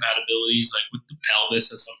biological incompatibilities like with the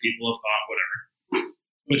pelvis, as some people have thought, whatever.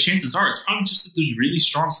 But chances are it's probably just that there's really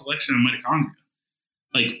strong selection of mitochondria.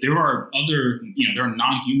 Like there are other, there are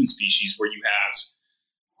non-human species where you have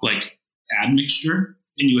like admixture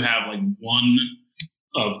and you have like one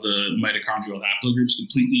of the mitochondrial haplogroups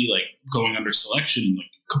completely like going under selection and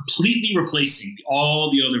like completely replacing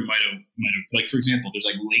all the other like for example, there's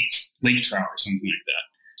like lake trout or something like that.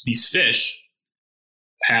 These fish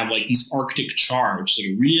have like these Arctic char, which is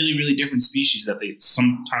like a really, really different species that they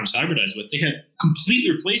sometimes hybridize with. They have complete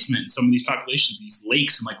replacement in some of these populations, these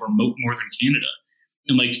lakes in like remote northern Canada.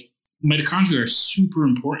 And like mitochondria are super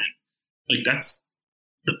important. Like that's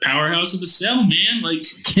the powerhouse of the cell, man. Like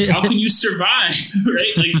how can you survive,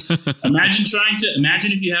 right? Like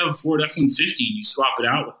imagine if you have a Ford F-150 and you swap it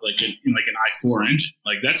out with like an i4 engine.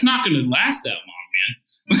 Like that's not going to last that long, man.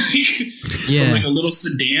 Yeah, like a little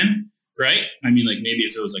sedan, right? I mean, like maybe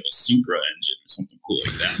if it was like a Supra engine or something cool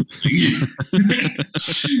like that,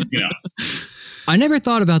 I never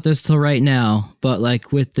thought about this till right now, but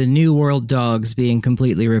like with the New World dogs being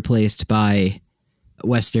completely replaced by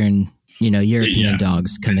Western, European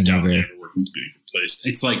dogs coming over.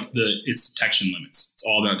 It's like it's detection limits. It's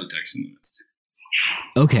all about detection limits.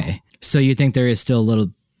 Okay. So you think there is still a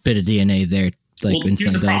little bit of DNA there, like in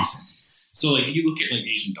some dogs? So like you look at like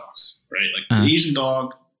Asian dogs, right? Like the Asian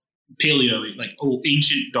dog, paleo, like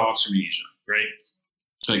ancient dogs from Asia, right?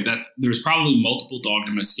 Like that, there's probably multiple dog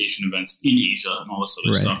domestication events in Asia and all this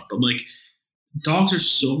other stuff. But like dogs are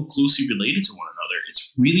so closely related to one another.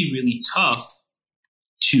 It's really, really tough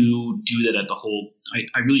to do that at the whole.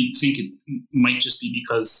 I really think it might just be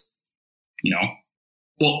because,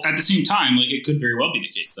 well, at the same time, like it could very well be the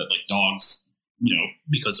case that like dogs,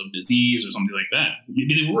 because of disease or something like that,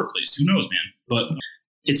 maybe they were replaced. Who knows, man? But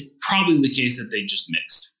it's probably the case that they just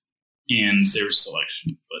mixed and there's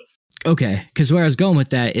selection. But okay, because where I was going with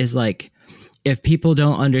that is like, if people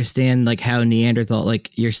don't understand like how Neanderthal,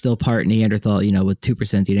 like you're still part Neanderthal, with 2%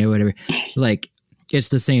 DNA or whatever, like it's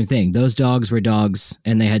the same thing. Those dogs were dogs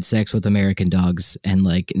and they had sex with American dogs, and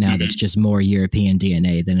like now that's just more European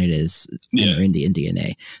DNA than it is Indian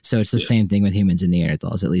DNA. So it's the same thing with humans and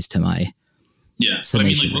Neanderthals, at least to my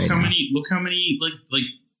summation. Look how many like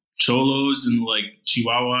cholos and like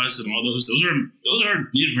chihuahuas and all those are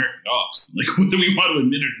Native American dogs. Like whether we want to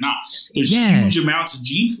admit it or not, there's huge amounts of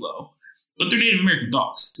gene flow, but they're Native American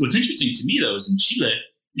dogs. What's interesting to me though is in Chile,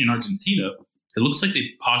 in Argentina, it looks like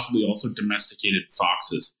they possibly also domesticated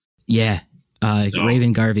foxes. Yeah,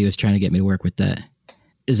 Raven Garvey was trying to get me to work with that.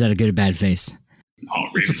 Is that a good or bad face? Oh,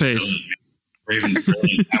 it's a face. Raven's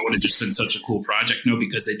brilliant. That would have just been such a cool project. No,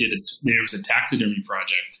 because they did it. There was a taxidermy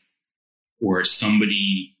project where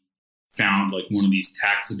somebody found like one of these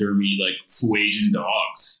taxidermy like Fuegian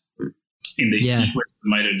dogs, and they sequenced the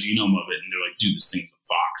mitogenome of it, and they're like, "Dude, this thing's a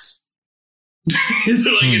fox."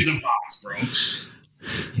 They're like, "It's a fox,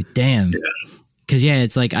 bro." Damn. Because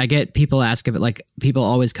it's like I get people ask about, like people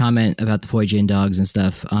always comment about the Fuegian dogs and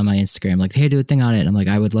stuff on my Instagram, like, "Hey, do a thing on it." And I'm like,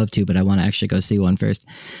 I would love to, but I want to actually go see one first.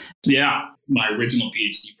 Yeah, my original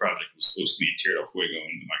PhD project was supposed to be Tierra del Fuego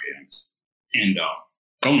in the Magallanes, and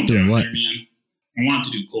going doing what? There, man. I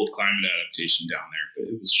wanted to do cold climate adaptation down there,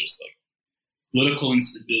 but it was just like political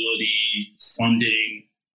instability, funding,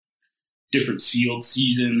 different field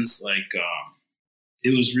seasons. Like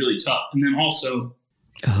it was really tough. And then also,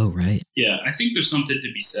 I think there's something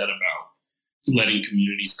to be said about letting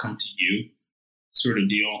communities come to you, sort of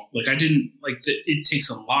deal. Like I didn't like it takes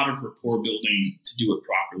a lot of rapport building to do it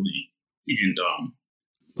properly, and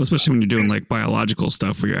especially when you're doing like biological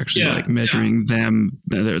stuff where you're actually like measuring them,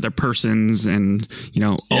 their persons, and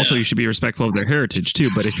also you should be respectful of their heritage too.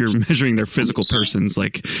 But if you're measuring their physical persons,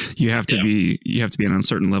 like you have to be on a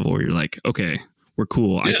certain level where you're like, okay, we're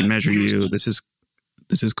cool. I can measure you. This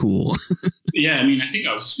is cool. Yeah, I mean, I think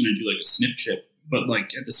I was just going to do like a snip chip, but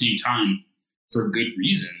like at the same time, for good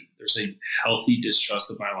reason, there's a healthy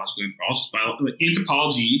distrust of biological anthropology.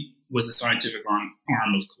 Anthropology was the scientific arm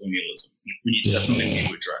of colonialism. That's something we need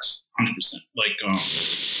to address,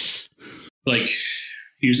 100%. Like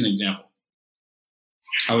here's an example.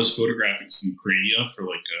 I was photographing some crania for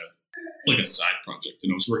like a side project,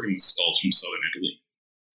 and I was working with skulls from southern Italy,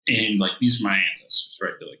 and like these are my ancestors,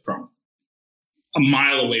 right? They're like from a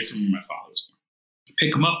mile away from where my father was born. I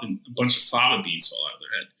pick them up, and a bunch of fava beans fall out of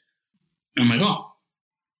their head. And I'm like, oh,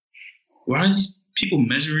 why are these people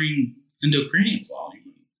measuring endocranial volume?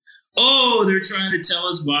 Oh, they're trying to tell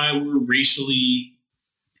us why we're racially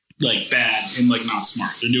like bad and like not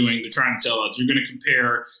smart. They're trying to tell us you're going to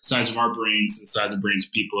compare the size of our brains to the size of brains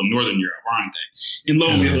of people in Northern Europe, aren't they? And lo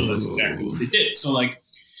and behold, that's exactly what they did. So like,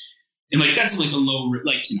 and like that's like a low,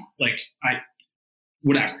 like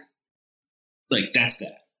whatever. Like that's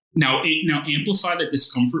that. Now amplify that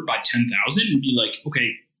discomfort by 10,000 and be like, okay,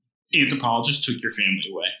 anthropologists took your family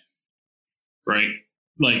away, right?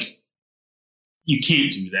 Like, you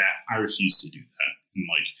can't do that. I refuse to do that. And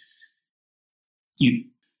like,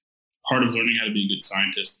 part of learning how to be a good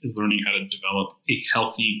scientist is learning how to develop a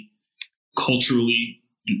healthy, culturally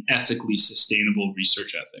and ethically sustainable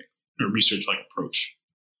research ethic or research-like approach.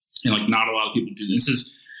 And like, not a lot of people do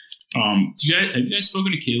this. Have you guys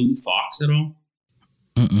spoken to Caleb Fox at all?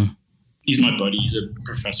 Mm-mm. He's my buddy. He's a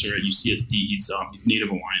professor at UCSD. He's Native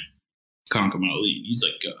Hawaiian, Kankamali. He's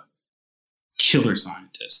like a killer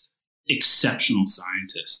scientist. Exceptional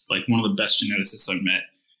scientist, like one of the best geneticists I've met.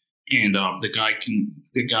 And the guy,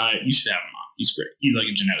 you should have him on. He's great. He's like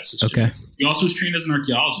a geneticist. Okay. Geneticist. He also was trained as an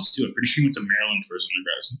archaeologist too. I'm pretty sure he went to Maryland for his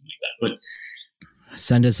undergrad or something like that. But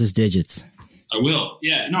send us his digits. I will.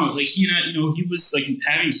 Yeah, no, like he was like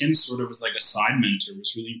having him sort of as like a side mentor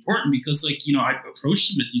was really important because like, I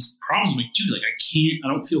approached him with these problems. I'm like, dude, like I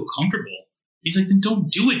don't feel comfortable. He's like, then don't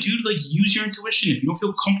do it, dude. Like use your intuition. If you don't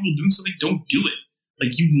feel comfortable doing something, don't do it.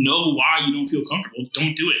 Like, why you don't feel comfortable.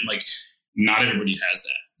 Don't do it. And like, not everybody has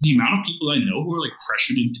that. The amount of people I know who are like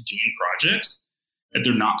pressured into doing projects that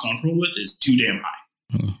they're not comfortable with is too damn high.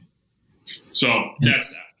 So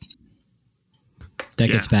that's that. That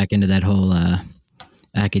gets back into that whole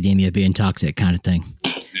academia being toxic kind of thing.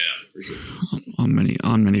 Yeah, for sure. On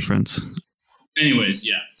many fronts. Anyways,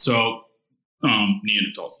 yeah. So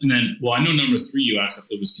Neanderthals. And then, I know number 3 you asked if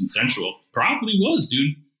it was consensual. Probably was,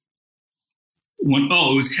 dude. It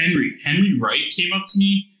was Henry. Henry Wright came up to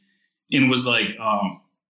me and was like,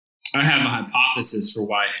 I have a hypothesis for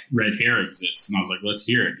why red hair exists. And I was like, let's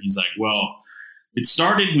hear it. He's like, well, it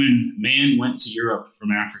started when man went to Europe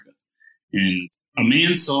from Africa. And a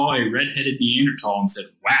man saw a red-headed Neanderthal and said,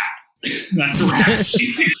 wow, that's a rash.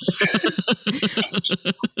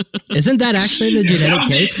 Isn't that actually the genetic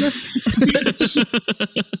case?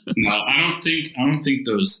 No, I don't think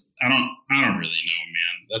those, I don't really know,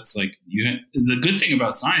 man. That's like, the good thing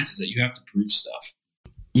about science is that you have to prove stuff.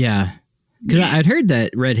 Yeah. Because I'd heard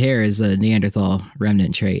that red hair is a Neanderthal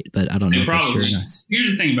remnant trait, but I don't know if that's true or not.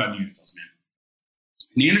 Here's the thing about Neanderthals, man.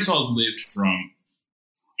 Neanderthals lived from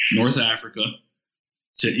North Africa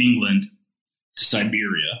to England to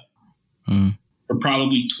Siberia for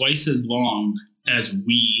probably twice as long as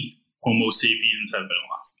we, Homo sapiens, have been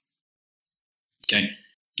alive. Okay?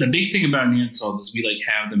 The big thing about Neanderthals is we like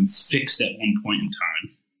have them fixed at one point in time.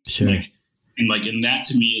 Sure. And that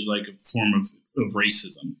to me is like a form of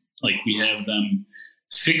racism. Like we have them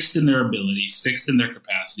fixed in their ability, fixed in their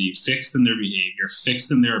capacity, fixed in their behavior,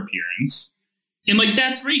 fixed in their appearance. And like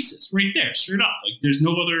that's racist right there, straight up. Like there's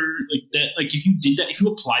no other like that. Like if you did that, if you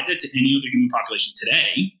applied that to any other human population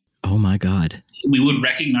today, oh my god, we would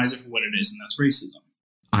recognize it for what it is, and that's racism.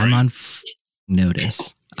 Right? I'm on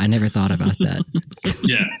notice. I never thought about that.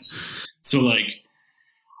 Yeah. So like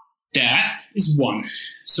that is one.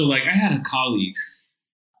 So like I had a colleague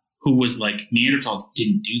who was like, Neanderthals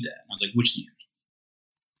didn't do that. And I was like, which Neanderthals?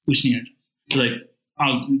 Which Neanderthals?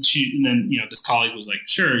 And then this colleague was like,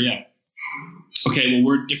 sure, yeah. Okay, well,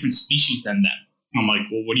 we're a different species than them. I'm like,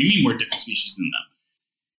 well, what do you mean we're a different species than them?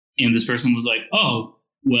 And this person was like, oh,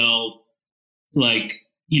 well, like,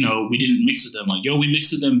 we didn't mix with them. Like, we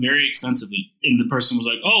mixed with them very extensively. And the person was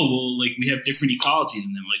like, oh, well, like, we have different ecology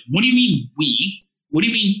than them. Like, what do you mean we? What do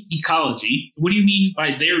you mean ecology? What do you mean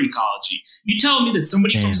by their ecology? You telling me that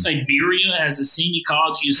somebody from Siberia has the same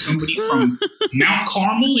ecology as somebody from Mount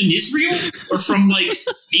Carmel in Israel? Or from, like,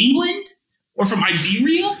 England? Or from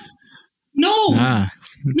Iberia? No.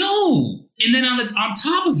 No. And then on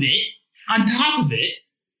top of it,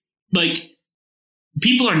 like,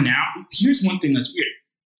 people are now, here's one thing that's weird.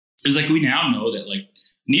 It's like we now know that, like,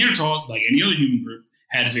 Neanderthals, like any other human group,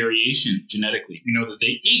 had variation genetically. We know that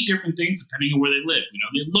they ate different things depending on where they lived.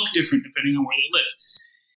 They look different depending on where they live.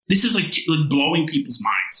 This is like blowing people's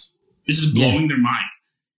minds. This is blowing their mind.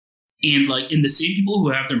 And like, the same people who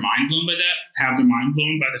have their mind blown by that have their mind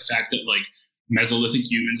blown by the fact that like Mesolithic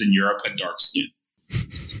humans in Europe had dark skin.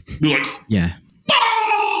 They're like,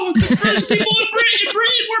 oh, the first people in Britain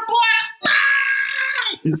were black.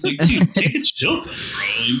 Ah! It's like, dude, take a chill, bro.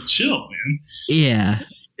 Like, chill, man. Yeah.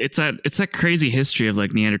 It's that crazy history of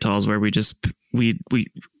like Neanderthals where we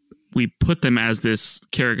put them as this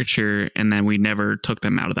caricature and then we never took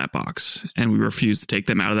them out of that box and we refused to take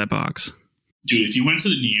them out of that box. Dude, if you went to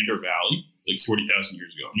the Neander Valley like 40,000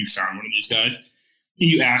 years ago and you found one of these guys and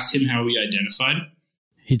you asked him how he identified,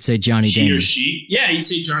 he'd say Johnny Damon. He or she? Yeah, he'd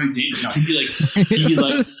say Johnny Damon. No, he'd be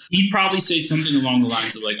like, he'd probably say something along the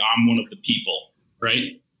lines of like, I'm one of the people,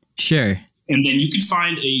 right? Sure. And then you could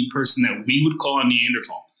find a person that we would call a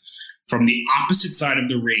Neanderthal from the opposite side of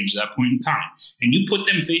the range at that point in time. And you put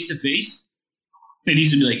them face to face, and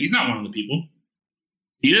he's gonna be like, he's not one of the people.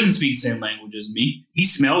 He doesn't speak the same language as me. He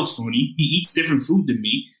smells funny. He eats different food than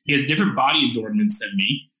me. He has different body adornments than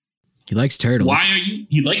me. He likes turtles.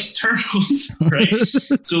 He likes turtles, right?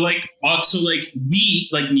 So we,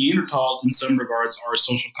 like Neanderthals in some regards, are a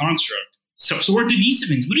social construct. So we're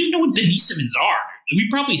Denisovans. We don't even know what Denisovans are. Like, we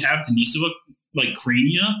probably have Denisova, like,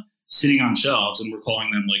 crania sitting on shelves, and we're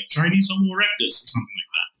calling them, like, Chinese Homo erectus or something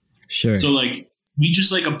like that. Sure. So, like, we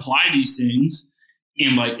just, like, apply these things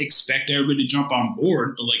and, like, expect everybody to jump on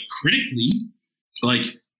board. But, like, critically,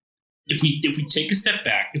 like, if we take a step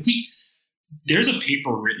back, there's a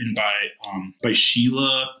paper written by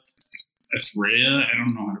Sheila Etherea. I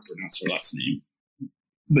don't know how to pronounce her last name.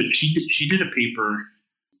 But she did a paper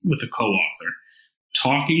with a co-author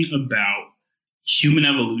talking about human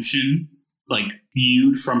evolution, like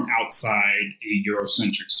viewed from outside a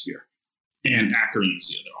Eurocentric sphere. And Akron is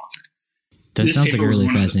the other author. That sounds like a really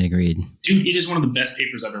fascinating read. Dude, it is one of the best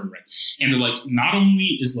papers I've ever read. And they're like, not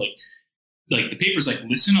only is like the paper's like,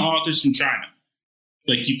 listen to authors from China.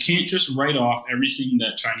 Like, you can't just write off everything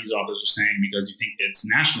that Chinese authors are saying because you think it's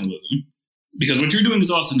nationalism. Because what you're doing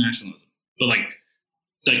is also nationalism. But like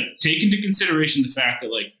take into consideration the fact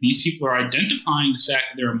that like these people are identifying the fact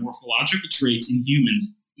that there are morphological traits in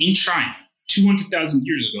humans in China 200,000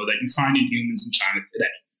 years ago that you find in humans in China today.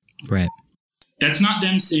 Right. That's not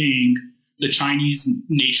them saying the Chinese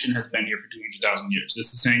nation has been here for 200,000 years.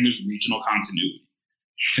 This is saying there's regional continuity.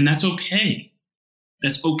 And that's okay.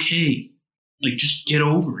 That's okay. Like, just get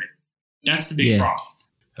over it. That's the big problem.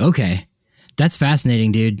 Okay. That's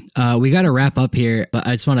fascinating, dude. We got to wrap up here, but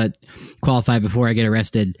I just want to qualify before I get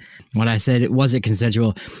arrested. When I said it wasn't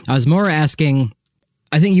consensual, I was more asking,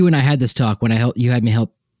 I think you and I had this talk when you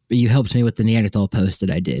helped me with the Neanderthal post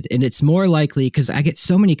that I did. And it's more likely because I get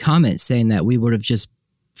so many comments saying that we would have just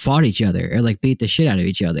fought each other or like beat the shit out of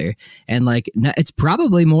each other. And like, it's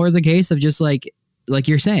probably more the case of just like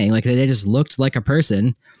you're saying, like they just looked like a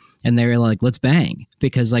person and they were like, let's bang,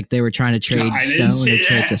 because like they were trying to trade stone or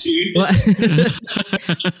trade.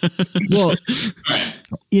 Well,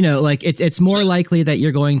 you know, like it's more likely that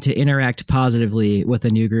you're going to interact positively with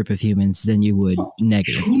a new group of humans than you would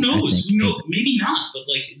negatively. Who knows? Maybe not, but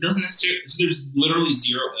like it doesn't necessarily. So there's literally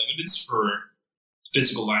zero evidence for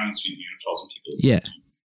physical violence between Neanderthals and people. Yeah,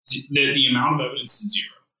 the amount of evidence is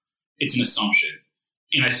zero. It's an assumption,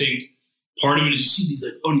 and I think part of it is you see these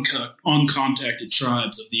like uncontacted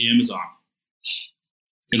tribes of the Amazon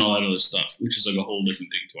and all that other stuff, which is like a whole different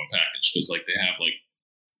thing to unpackage because like they have like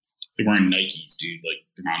they're wearing Nikes, dude. Like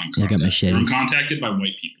they're not uncontacted. They're uncontacted by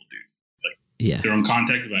white people, dude. Like they're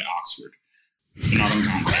uncontacted by Oxford. They're not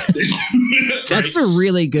uncontacted. That's a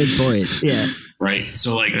really good point. Yeah. Right.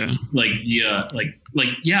 So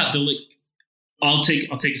I'll take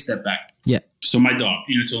a step back. Yeah. So my dog,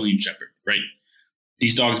 Anatolian Shepherd, right?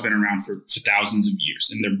 These dogs have been around for thousands of years,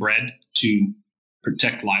 and they're bred to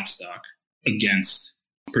protect livestock against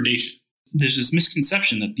predation. There's this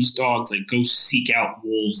misconception that these dogs like go seek out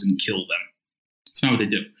wolves and kill them. That's not what they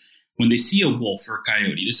do. When they see a wolf or a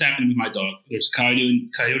coyote, this happened with my dog. There's a coyote in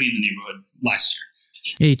the neighborhood last year.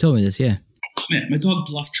 Yeah, you told me this, yeah. Man, my dog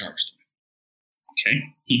bluff charged him. Okay?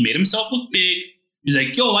 He made himself look big. He's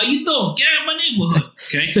like, yo, how you doing? Get out of my neighborhood.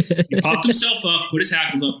 Okay? He popped himself up, put his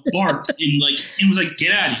hackles up, barked, and was like,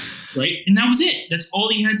 get out of here. Right? And that was it. That's all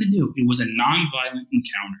he had to do. It was a non-violent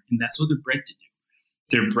encounter. And that's what they're bred to do.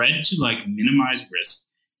 They're bred to like minimize risk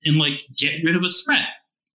and like get rid of a threat.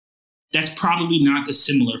 That's probably not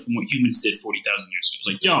dissimilar from what humans did 40,000 years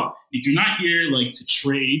ago. Like, yo, if you're not here like to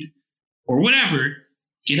trade or whatever,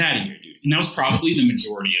 get out of here, dude. And that was probably the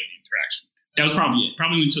majority of the interaction. That was probably it.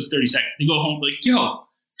 Probably only took 30 seconds. They go home like, yo,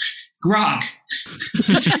 Grog,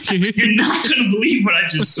 you're not going to believe what I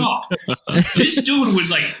just saw. This dude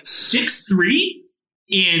was like 6'3"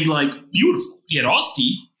 and like beautiful. He had all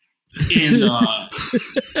teeth. And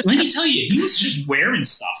let me tell you, he was just wearing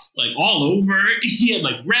stuff like all over. He had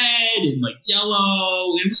like red and like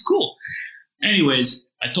yellow. It was cool. Anyways,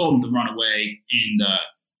 I told him to run away and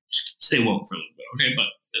stay woke for a little bit. Okay, but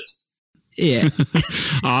that's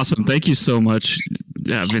Awesome. Thank you so much,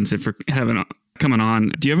 Vincent, for coming on.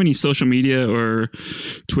 Do you have any social media or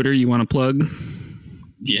Twitter you want to plug?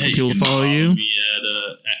 Yeah, people you can follow you. Me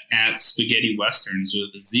at Spaghetti Westerns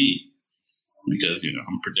with a Z because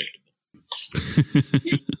I'm predictable.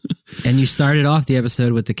 And you started off the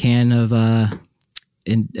episode with the can of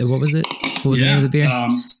what was it? What was the name of the beer?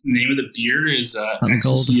 The name of the beer is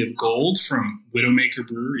Ecstasy of Gold from Widowmaker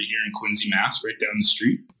Brewery here in Quincy, Mass, right down the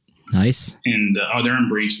street. Nice. And they're in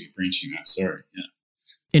Braintree, Mass. Sorry. Yeah.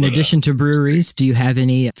 In addition to breweries, do you have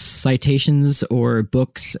any citations or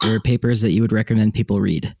books or papers that you would recommend people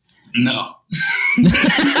read? No.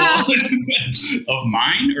 Of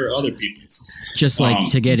mine or other people's? Just like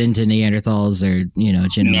to get into Neanderthals or,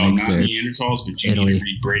 genomics. No, not or Neanderthals, but you need to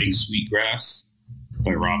read Braiding Sweetgrass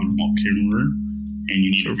by Robin Walt Kimmerer, and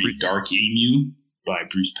you need to read Dark Emu by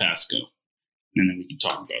Bruce Pascoe. And then we can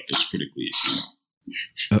talk about this critically if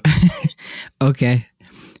you want. Okay.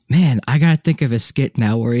 Man, I got to think of a skit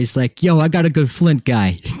now where he's like, yo, I got a good Flint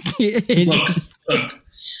guy. Look.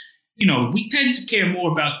 We tend to care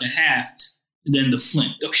more about the haft than the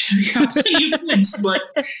flint. Okay, we got plenty of flints, but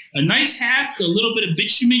a nice haft, a little bit of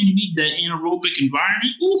bitumen, you need that anaerobic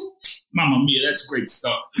environment. Ooh, mamma mia, that's great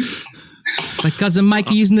stuff. My cousin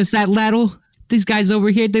Mikey using this at ladle. these guys over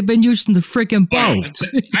here, they've been using the freaking bow. Can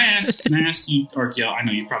I ask you, Archeo? I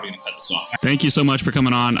know you're probably going to cut this off. Thank you so much for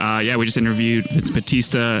coming on. We just interviewed Vincent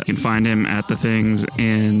Battista. You can find him at The Things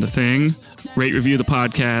in The Thing. Rate, review the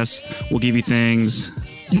podcast. We'll give you things.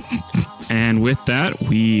 And with that,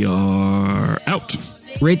 we are out.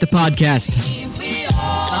 Rate the podcast.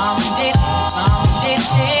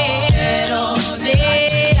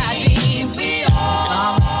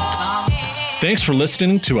 Thanks for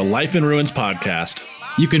listening to A Life in Ruins podcast.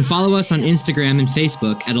 You can follow us on Instagram and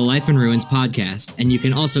Facebook at A Life in Ruins Podcast, and you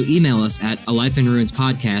can also email us at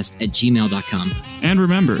alifeinruinspodcast@gmail.com. And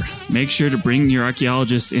remember, make sure to bring your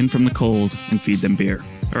archaeologists in from the cold and feed them beer.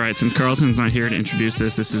 All right, since Carlton's not here to introduce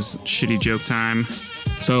this is shitty joke time.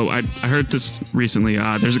 So I heard this recently.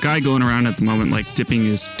 There's a guy going around at the moment, like, dipping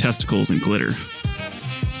his testicles in glitter.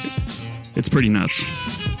 It's pretty nuts.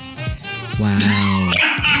 Wow.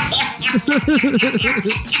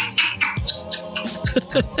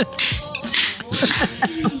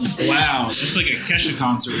 Wow, it's like a Kesha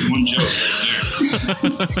concert with one joke right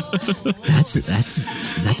there.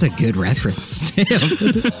 That's a good reference.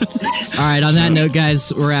 All right, on that note,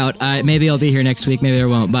 guys, we're out. Maybe I'll be here next week. Maybe I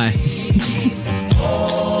won't. Bye.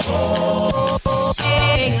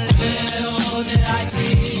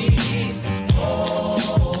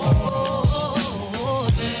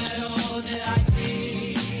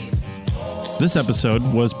 This episode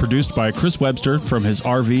was produced by Chris Webster from his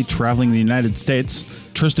RV traveling the United States,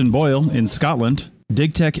 Tristan Boyle in Scotland,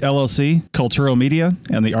 DigTech LLC, Culturo Media,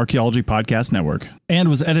 and the Archaeology Podcast Network, and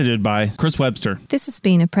was edited by Chris Webster. This has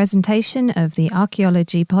been a presentation of the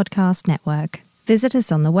Archaeology Podcast Network. Visit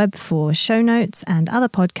us on the web for show notes and other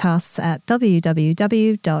podcasts at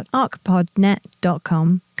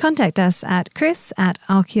www.archpodnet.com. Contact us at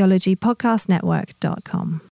chris@archaeologypodcastnetwork.com.